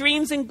what are your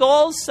dreams and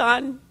goals,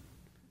 son?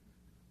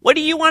 What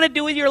do you want to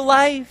do with your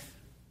life?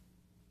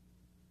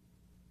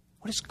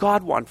 What does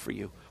God want for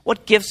you?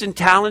 What gifts and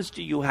talents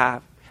do you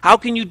have? How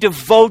can you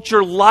devote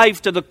your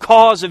life to the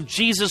cause of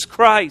Jesus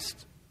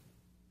Christ?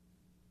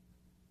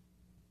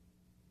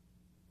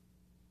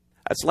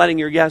 That's letting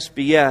your yes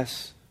be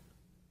yes.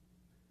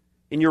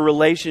 In your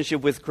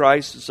relationship with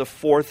Christ, it's a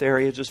fourth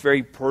area, just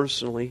very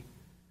personally.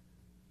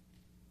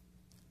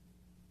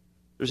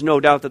 There's no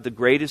doubt that the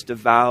greatest of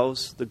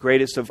vows, the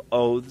greatest of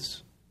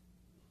oaths,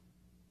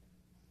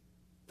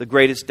 the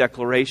greatest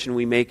declaration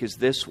we make is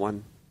this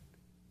one: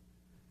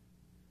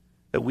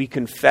 that we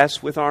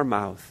confess with our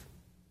mouth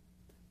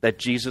that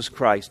Jesus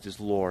Christ is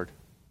Lord.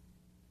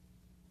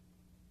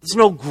 There's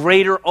no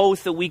greater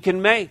oath that we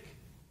can make.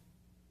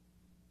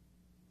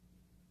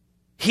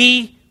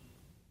 He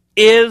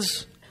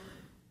is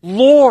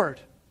Lord.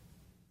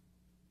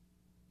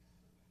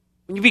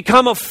 When you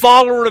become a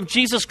follower of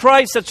Jesus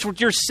Christ, that's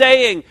what you're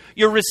saying.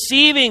 You're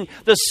receiving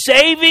the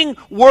saving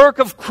work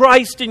of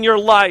Christ in your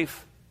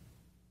life.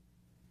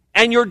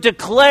 And you're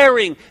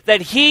declaring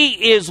that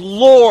He is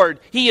Lord.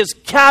 He is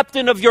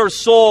captain of your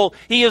soul.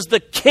 He is the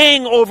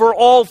king over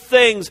all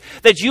things.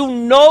 That you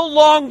no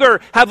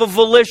longer have a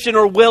volition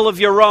or will of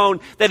your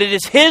own. That it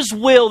is His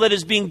will that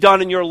is being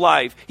done in your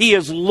life. He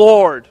is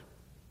Lord.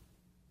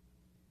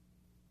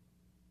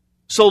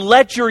 So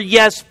let your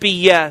yes be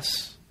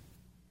yes.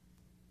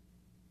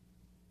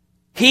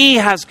 He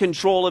has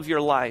control of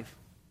your life.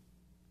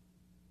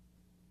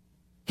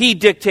 He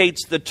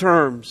dictates the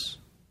terms.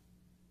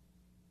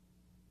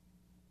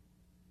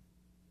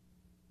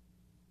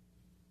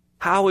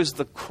 How is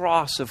the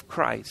cross of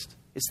Christ?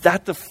 Is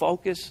that the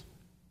focus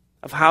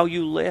of how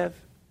you live?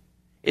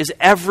 Is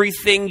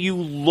everything you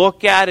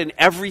look at and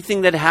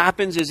everything that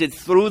happens, is it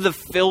through the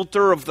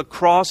filter of the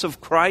cross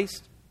of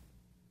Christ?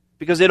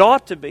 Because it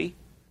ought to be.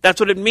 That's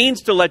what it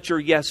means to let your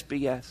yes be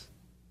yes.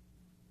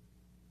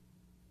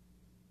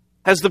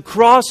 Has the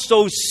cross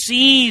so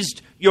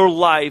seized your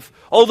life?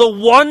 Oh, the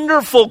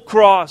wonderful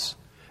cross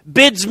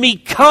bids me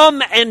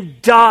come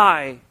and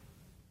die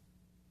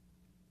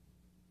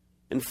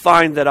and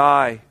find that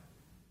I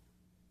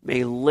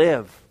may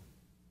live.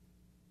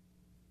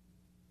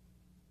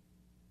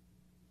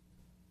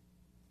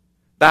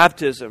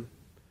 Baptism.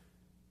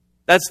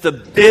 That's the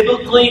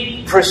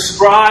biblically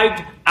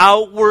prescribed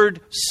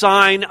outward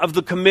sign of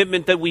the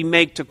commitment that we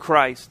make to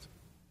Christ.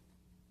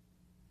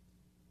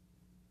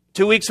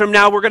 2 weeks from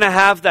now, we're going to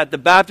have that. The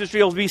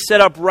baptistry will be set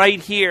up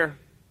right here.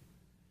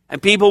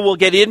 And people will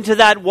get into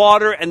that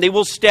water and they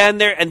will stand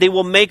there and they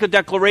will make a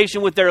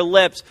declaration with their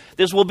lips.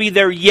 This will be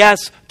their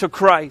yes to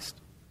Christ.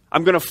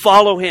 I'm going to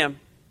follow Him.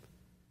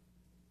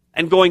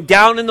 And going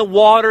down in the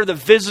water, the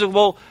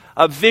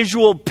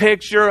visual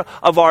picture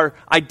of our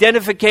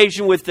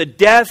identification with the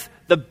death,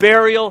 the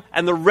burial,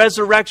 and the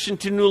resurrection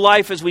to new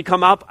life as we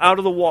come up out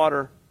of the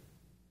water.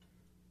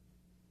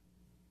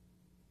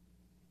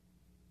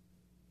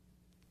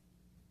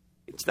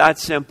 It's that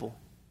simple.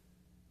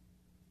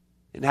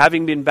 And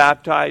having been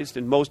baptized,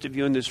 and most of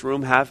you in this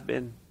room have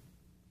been,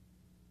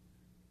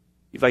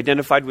 you've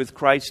identified with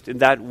Christ in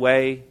that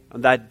way.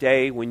 On that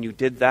day when you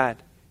did that,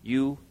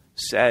 you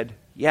said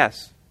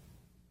yes.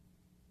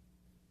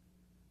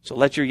 So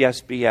let your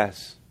yes be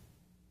yes.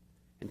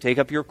 And take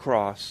up your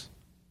cross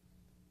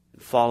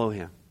and follow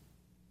Him.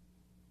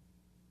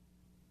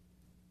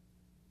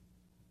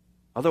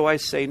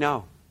 Otherwise, say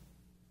no.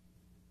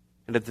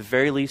 And at the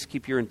very least,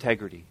 keep your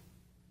integrity.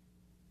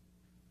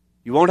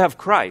 You won't have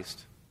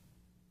Christ.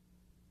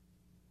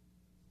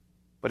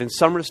 But in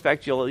some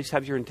respect, you'll at least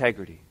have your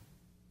integrity.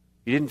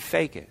 You didn't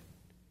fake it.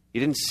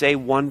 You didn't say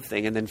one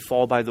thing and then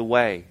fall by the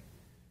way.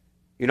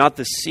 You're not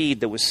the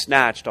seed that was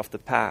snatched off the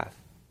path.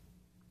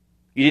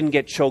 You didn't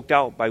get choked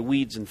out by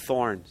weeds and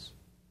thorns.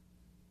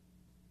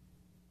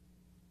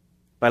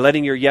 By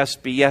letting your yes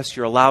be yes,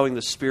 you're allowing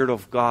the Spirit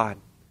of God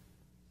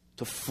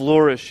to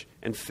flourish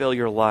and fill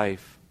your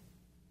life.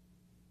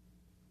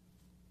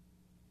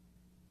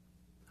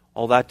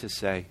 All that to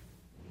say,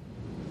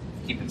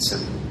 keep it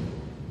simple.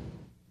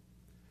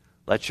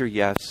 Let your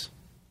yes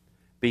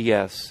be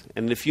yes.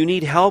 And if you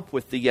need help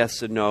with the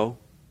yes and no,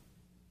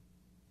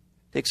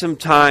 take some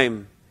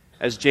time,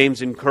 as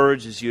James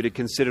encourages you, to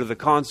consider the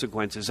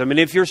consequences. I mean,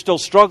 if you're still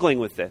struggling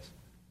with this,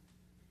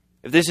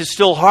 if this is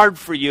still hard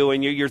for you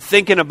and you're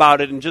thinking about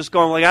it and just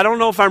going like, I don't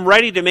know if I'm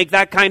ready to make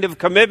that kind of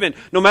commitment,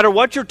 no matter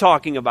what you're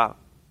talking about.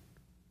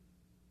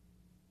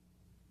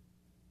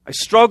 I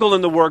struggle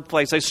in the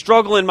workplace. I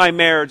struggle in my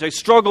marriage. I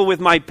struggle with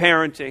my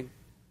parenting.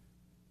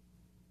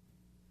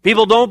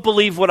 People don't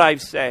believe what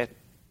I've said.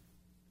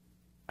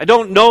 I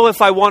don't know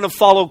if I want to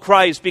follow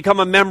Christ, become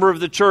a member of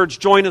the church,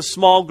 join a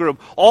small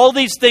group. All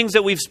these things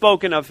that we've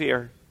spoken of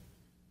here.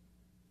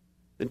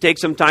 Then take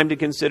some time to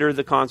consider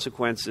the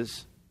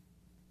consequences.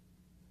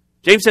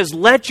 James says,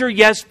 let your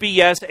yes be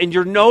yes and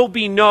your no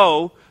be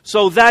no,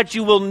 so that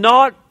you will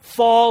not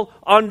fall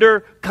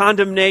under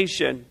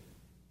condemnation.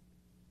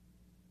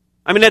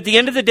 I mean, at the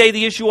end of the day,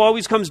 the issue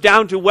always comes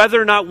down to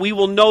whether or not we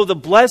will know the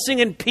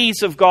blessing and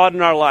peace of God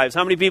in our lives.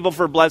 How many people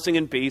for blessing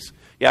and peace?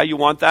 Yeah, you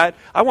want that?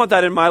 I want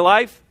that in my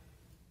life.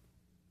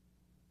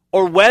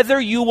 or whether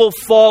you will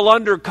fall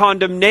under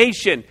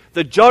condemnation,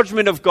 the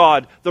judgment of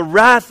God, the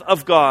wrath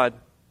of God.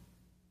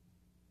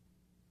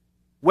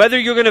 Whether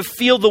you're going to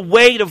feel the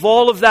weight of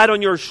all of that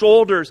on your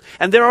shoulders.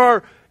 And there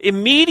are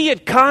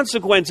immediate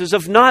consequences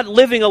of not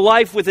living a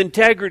life with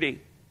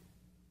integrity.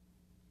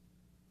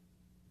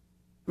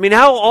 I mean,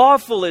 how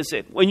awful is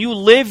it when you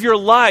live your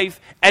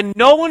life and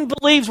no one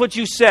believes what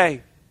you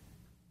say?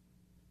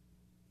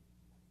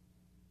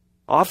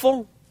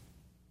 Awful?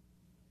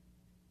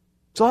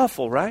 It's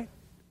awful, right?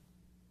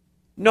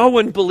 No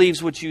one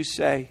believes what you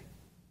say.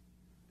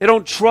 They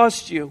don't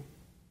trust you.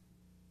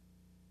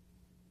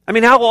 I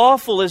mean, how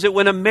awful is it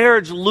when a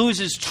marriage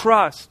loses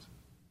trust?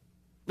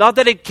 Not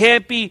that it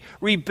can't be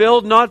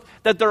rebuilt, not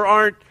that there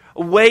aren't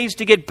ways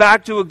to get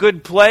back to a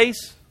good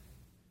place.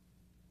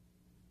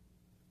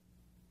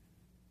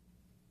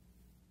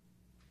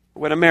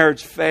 When a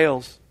marriage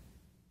fails,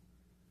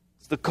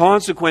 it's the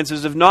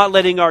consequences of not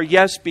letting our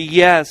yes be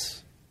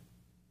yes.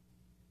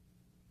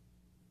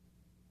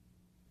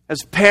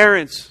 As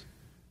parents,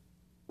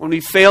 when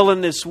we fail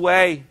in this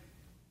way,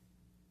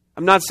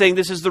 I'm not saying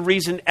this is the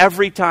reason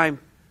every time,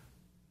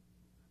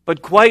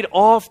 but quite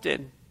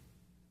often,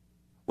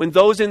 when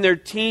those in their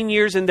teen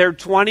years and their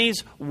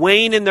 20s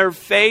wane in their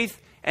faith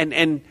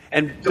and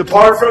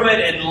depart from it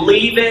and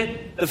leave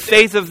it, the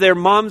faith of their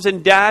moms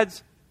and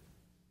dads,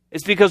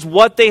 it's because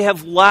what they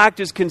have lacked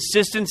is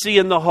consistency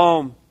in the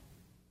home.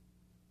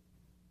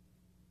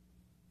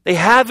 They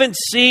haven't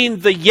seen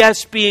the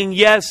yes being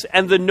yes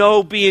and the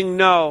no being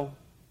no.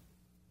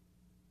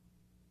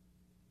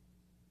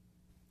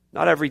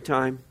 Not every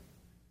time,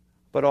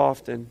 but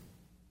often.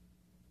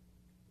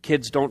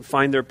 Kids don't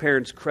find their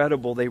parents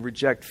credible. They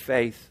reject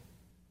faith.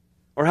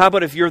 Or how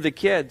about if you're the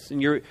kids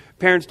and your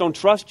parents don't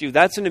trust you?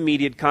 That's an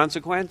immediate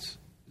consequence.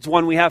 It's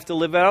one we have to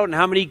live out. And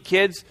how many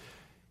kids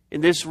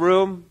in this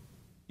room,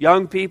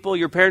 young people,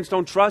 your parents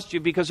don't trust you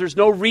because there's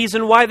no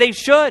reason why they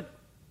should?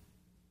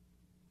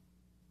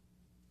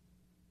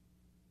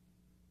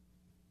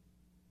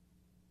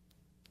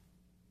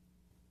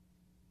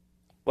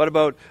 What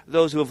about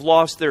those who have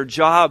lost their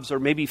jobs or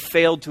maybe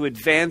failed to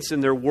advance in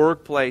their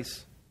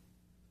workplace?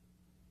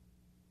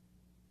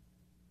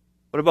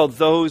 What about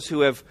those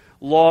who have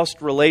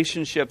lost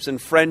relationships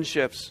and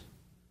friendships?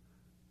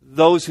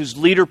 Those whose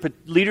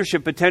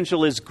leadership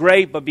potential is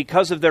great, but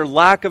because of their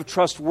lack of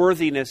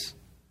trustworthiness,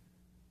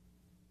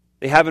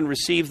 they haven't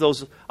received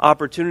those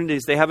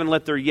opportunities. They haven't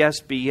let their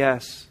yes be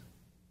yes.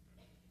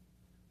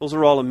 Those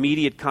are all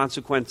immediate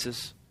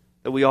consequences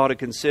that we ought to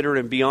consider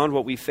and beyond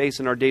what we face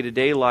in our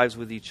day-to-day lives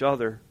with each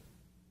other.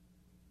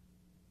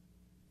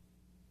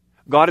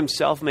 God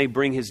Himself may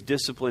bring His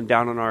discipline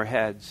down on our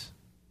heads.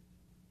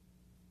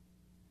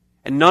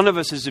 And none of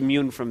us is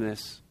immune from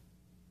this.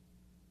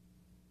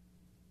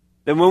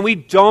 Then when we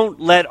don't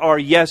let our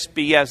yes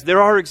be yes,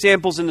 there are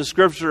examples in the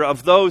Scripture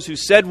of those who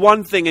said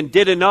one thing and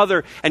did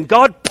another, and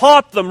God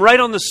popped them right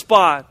on the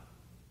spot.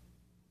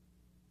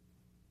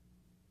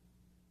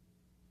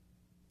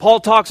 Paul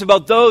talks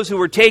about those who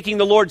were taking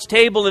the Lord's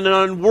table in an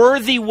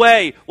unworthy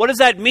way. What does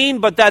that mean?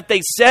 But that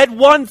they said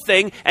one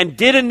thing and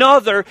did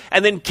another,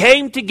 and then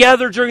came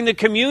together during the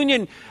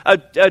communion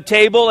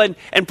table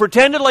and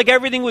pretended like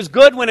everything was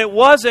good when it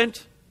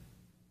wasn't.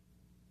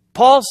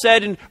 Paul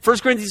said in 1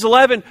 Corinthians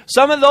 11,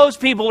 some of those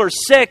people are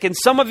sick and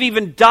some have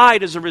even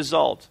died as a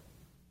result.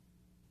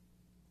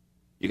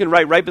 You can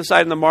write right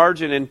beside in the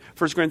margin in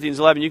 1 Corinthians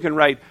 11, you can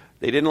write,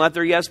 they didn't let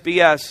their yes be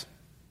yes.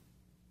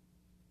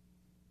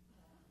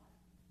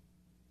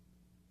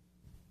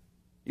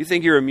 You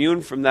think you're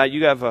immune from that,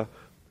 you have a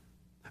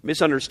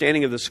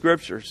misunderstanding of the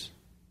Scriptures.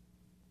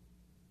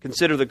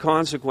 Consider the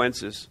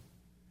consequences.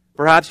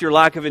 Perhaps your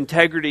lack of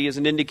integrity is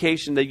an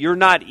indication that you're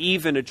not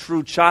even a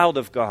true child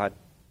of God.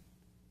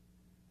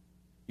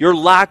 Your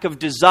lack of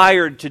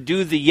desire to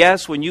do the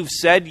yes when you've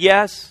said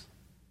yes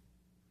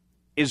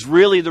is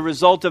really the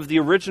result of the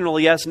original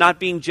yes not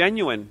being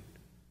genuine.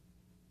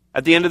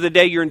 At the end of the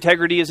day, your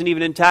integrity isn't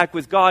even intact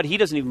with God. He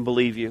doesn't even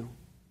believe you.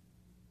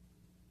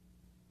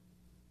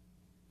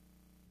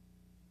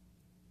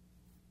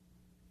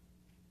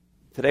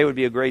 Today would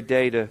be a great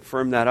day to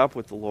firm that up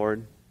with the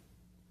Lord.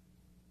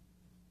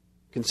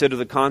 Consider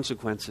the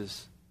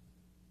consequences.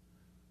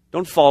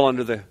 Don't fall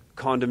under the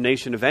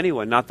condemnation of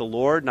anyone, not the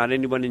Lord, not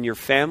anyone in your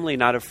family,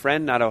 not a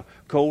friend, not a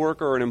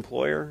coworker or an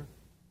employer,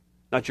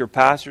 not your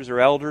pastors or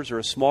elders or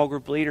a small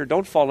group leader.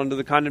 Don't fall under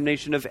the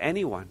condemnation of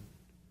anyone.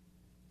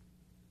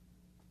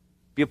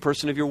 Be a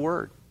person of your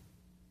word.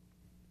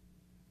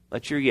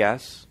 Let your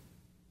yes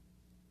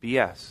be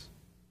yes,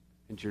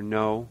 and your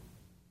no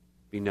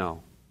be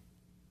no.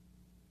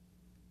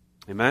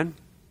 Amen? Do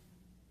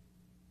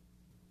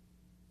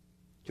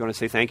you want to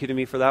say thank you to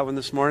me for that one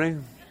this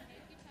morning?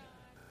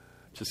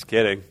 Just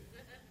kidding.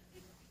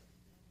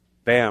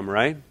 Bam,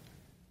 right?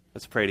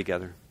 Let's pray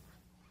together.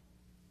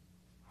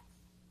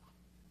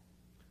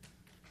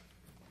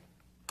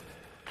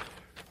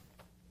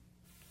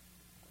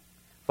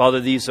 Father,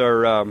 these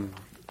are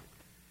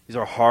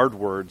hard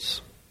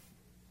words.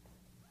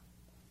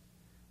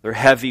 They're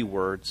heavy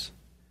words.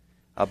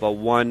 but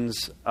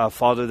ones,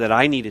 Father, that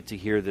I needed to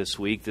hear this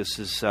week. This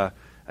is,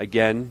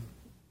 again,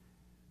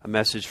 a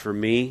message for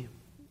me.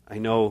 I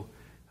know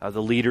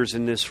the leaders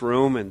in this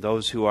room and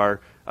those who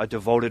are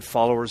devoted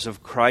followers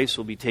of Christ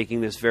will be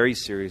taking this very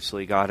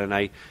seriously, God. And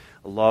I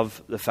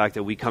love the fact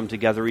that we come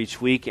together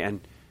each week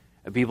and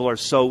people are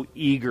so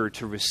eager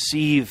to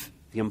receive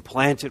the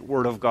implanted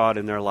Word of God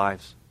in their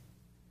lives.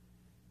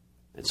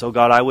 And so,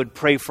 God, I would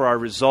pray for our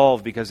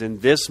resolve, because in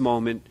this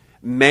moment,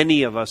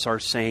 many of us are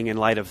saying, in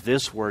light of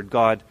this Word,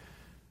 God,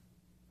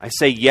 I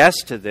say yes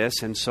to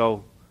this, and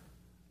so,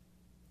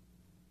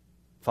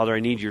 Father, I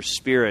need your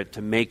Spirit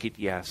to make it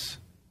yes.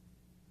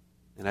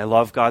 And I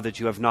love, God, that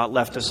you have not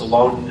left us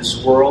alone in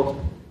this world,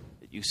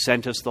 that you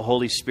sent us the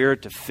Holy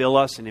Spirit to fill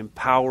us and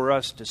empower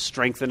us, to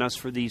strengthen us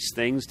for these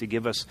things, to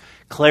give us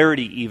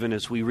clarity even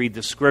as we read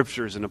the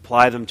Scriptures and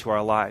apply them to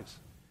our lives.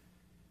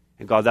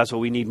 And God, that's what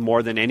we need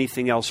more than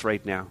anything else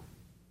right now.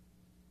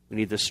 We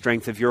need the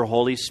strength of your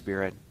Holy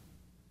Spirit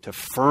to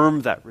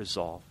firm that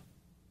resolve,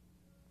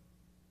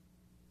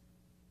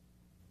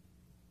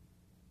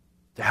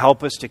 to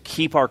help us to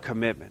keep our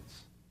commitments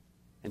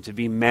and to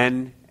be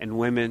men and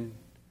women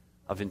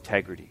of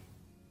integrity.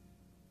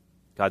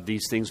 God,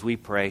 these things we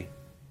pray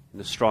in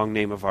the strong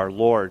name of our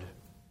Lord,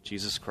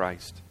 Jesus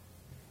Christ.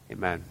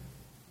 Amen.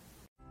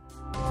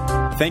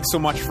 Thanks so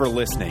much for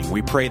listening.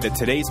 We pray that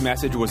today's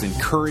message was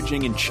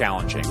encouraging and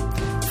challenging.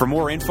 For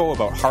more info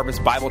about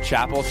Harvest Bible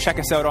Chapel, check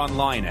us out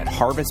online at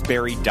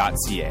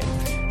harvestberry.ca.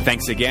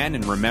 Thanks again,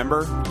 and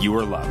remember, you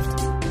are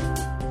loved.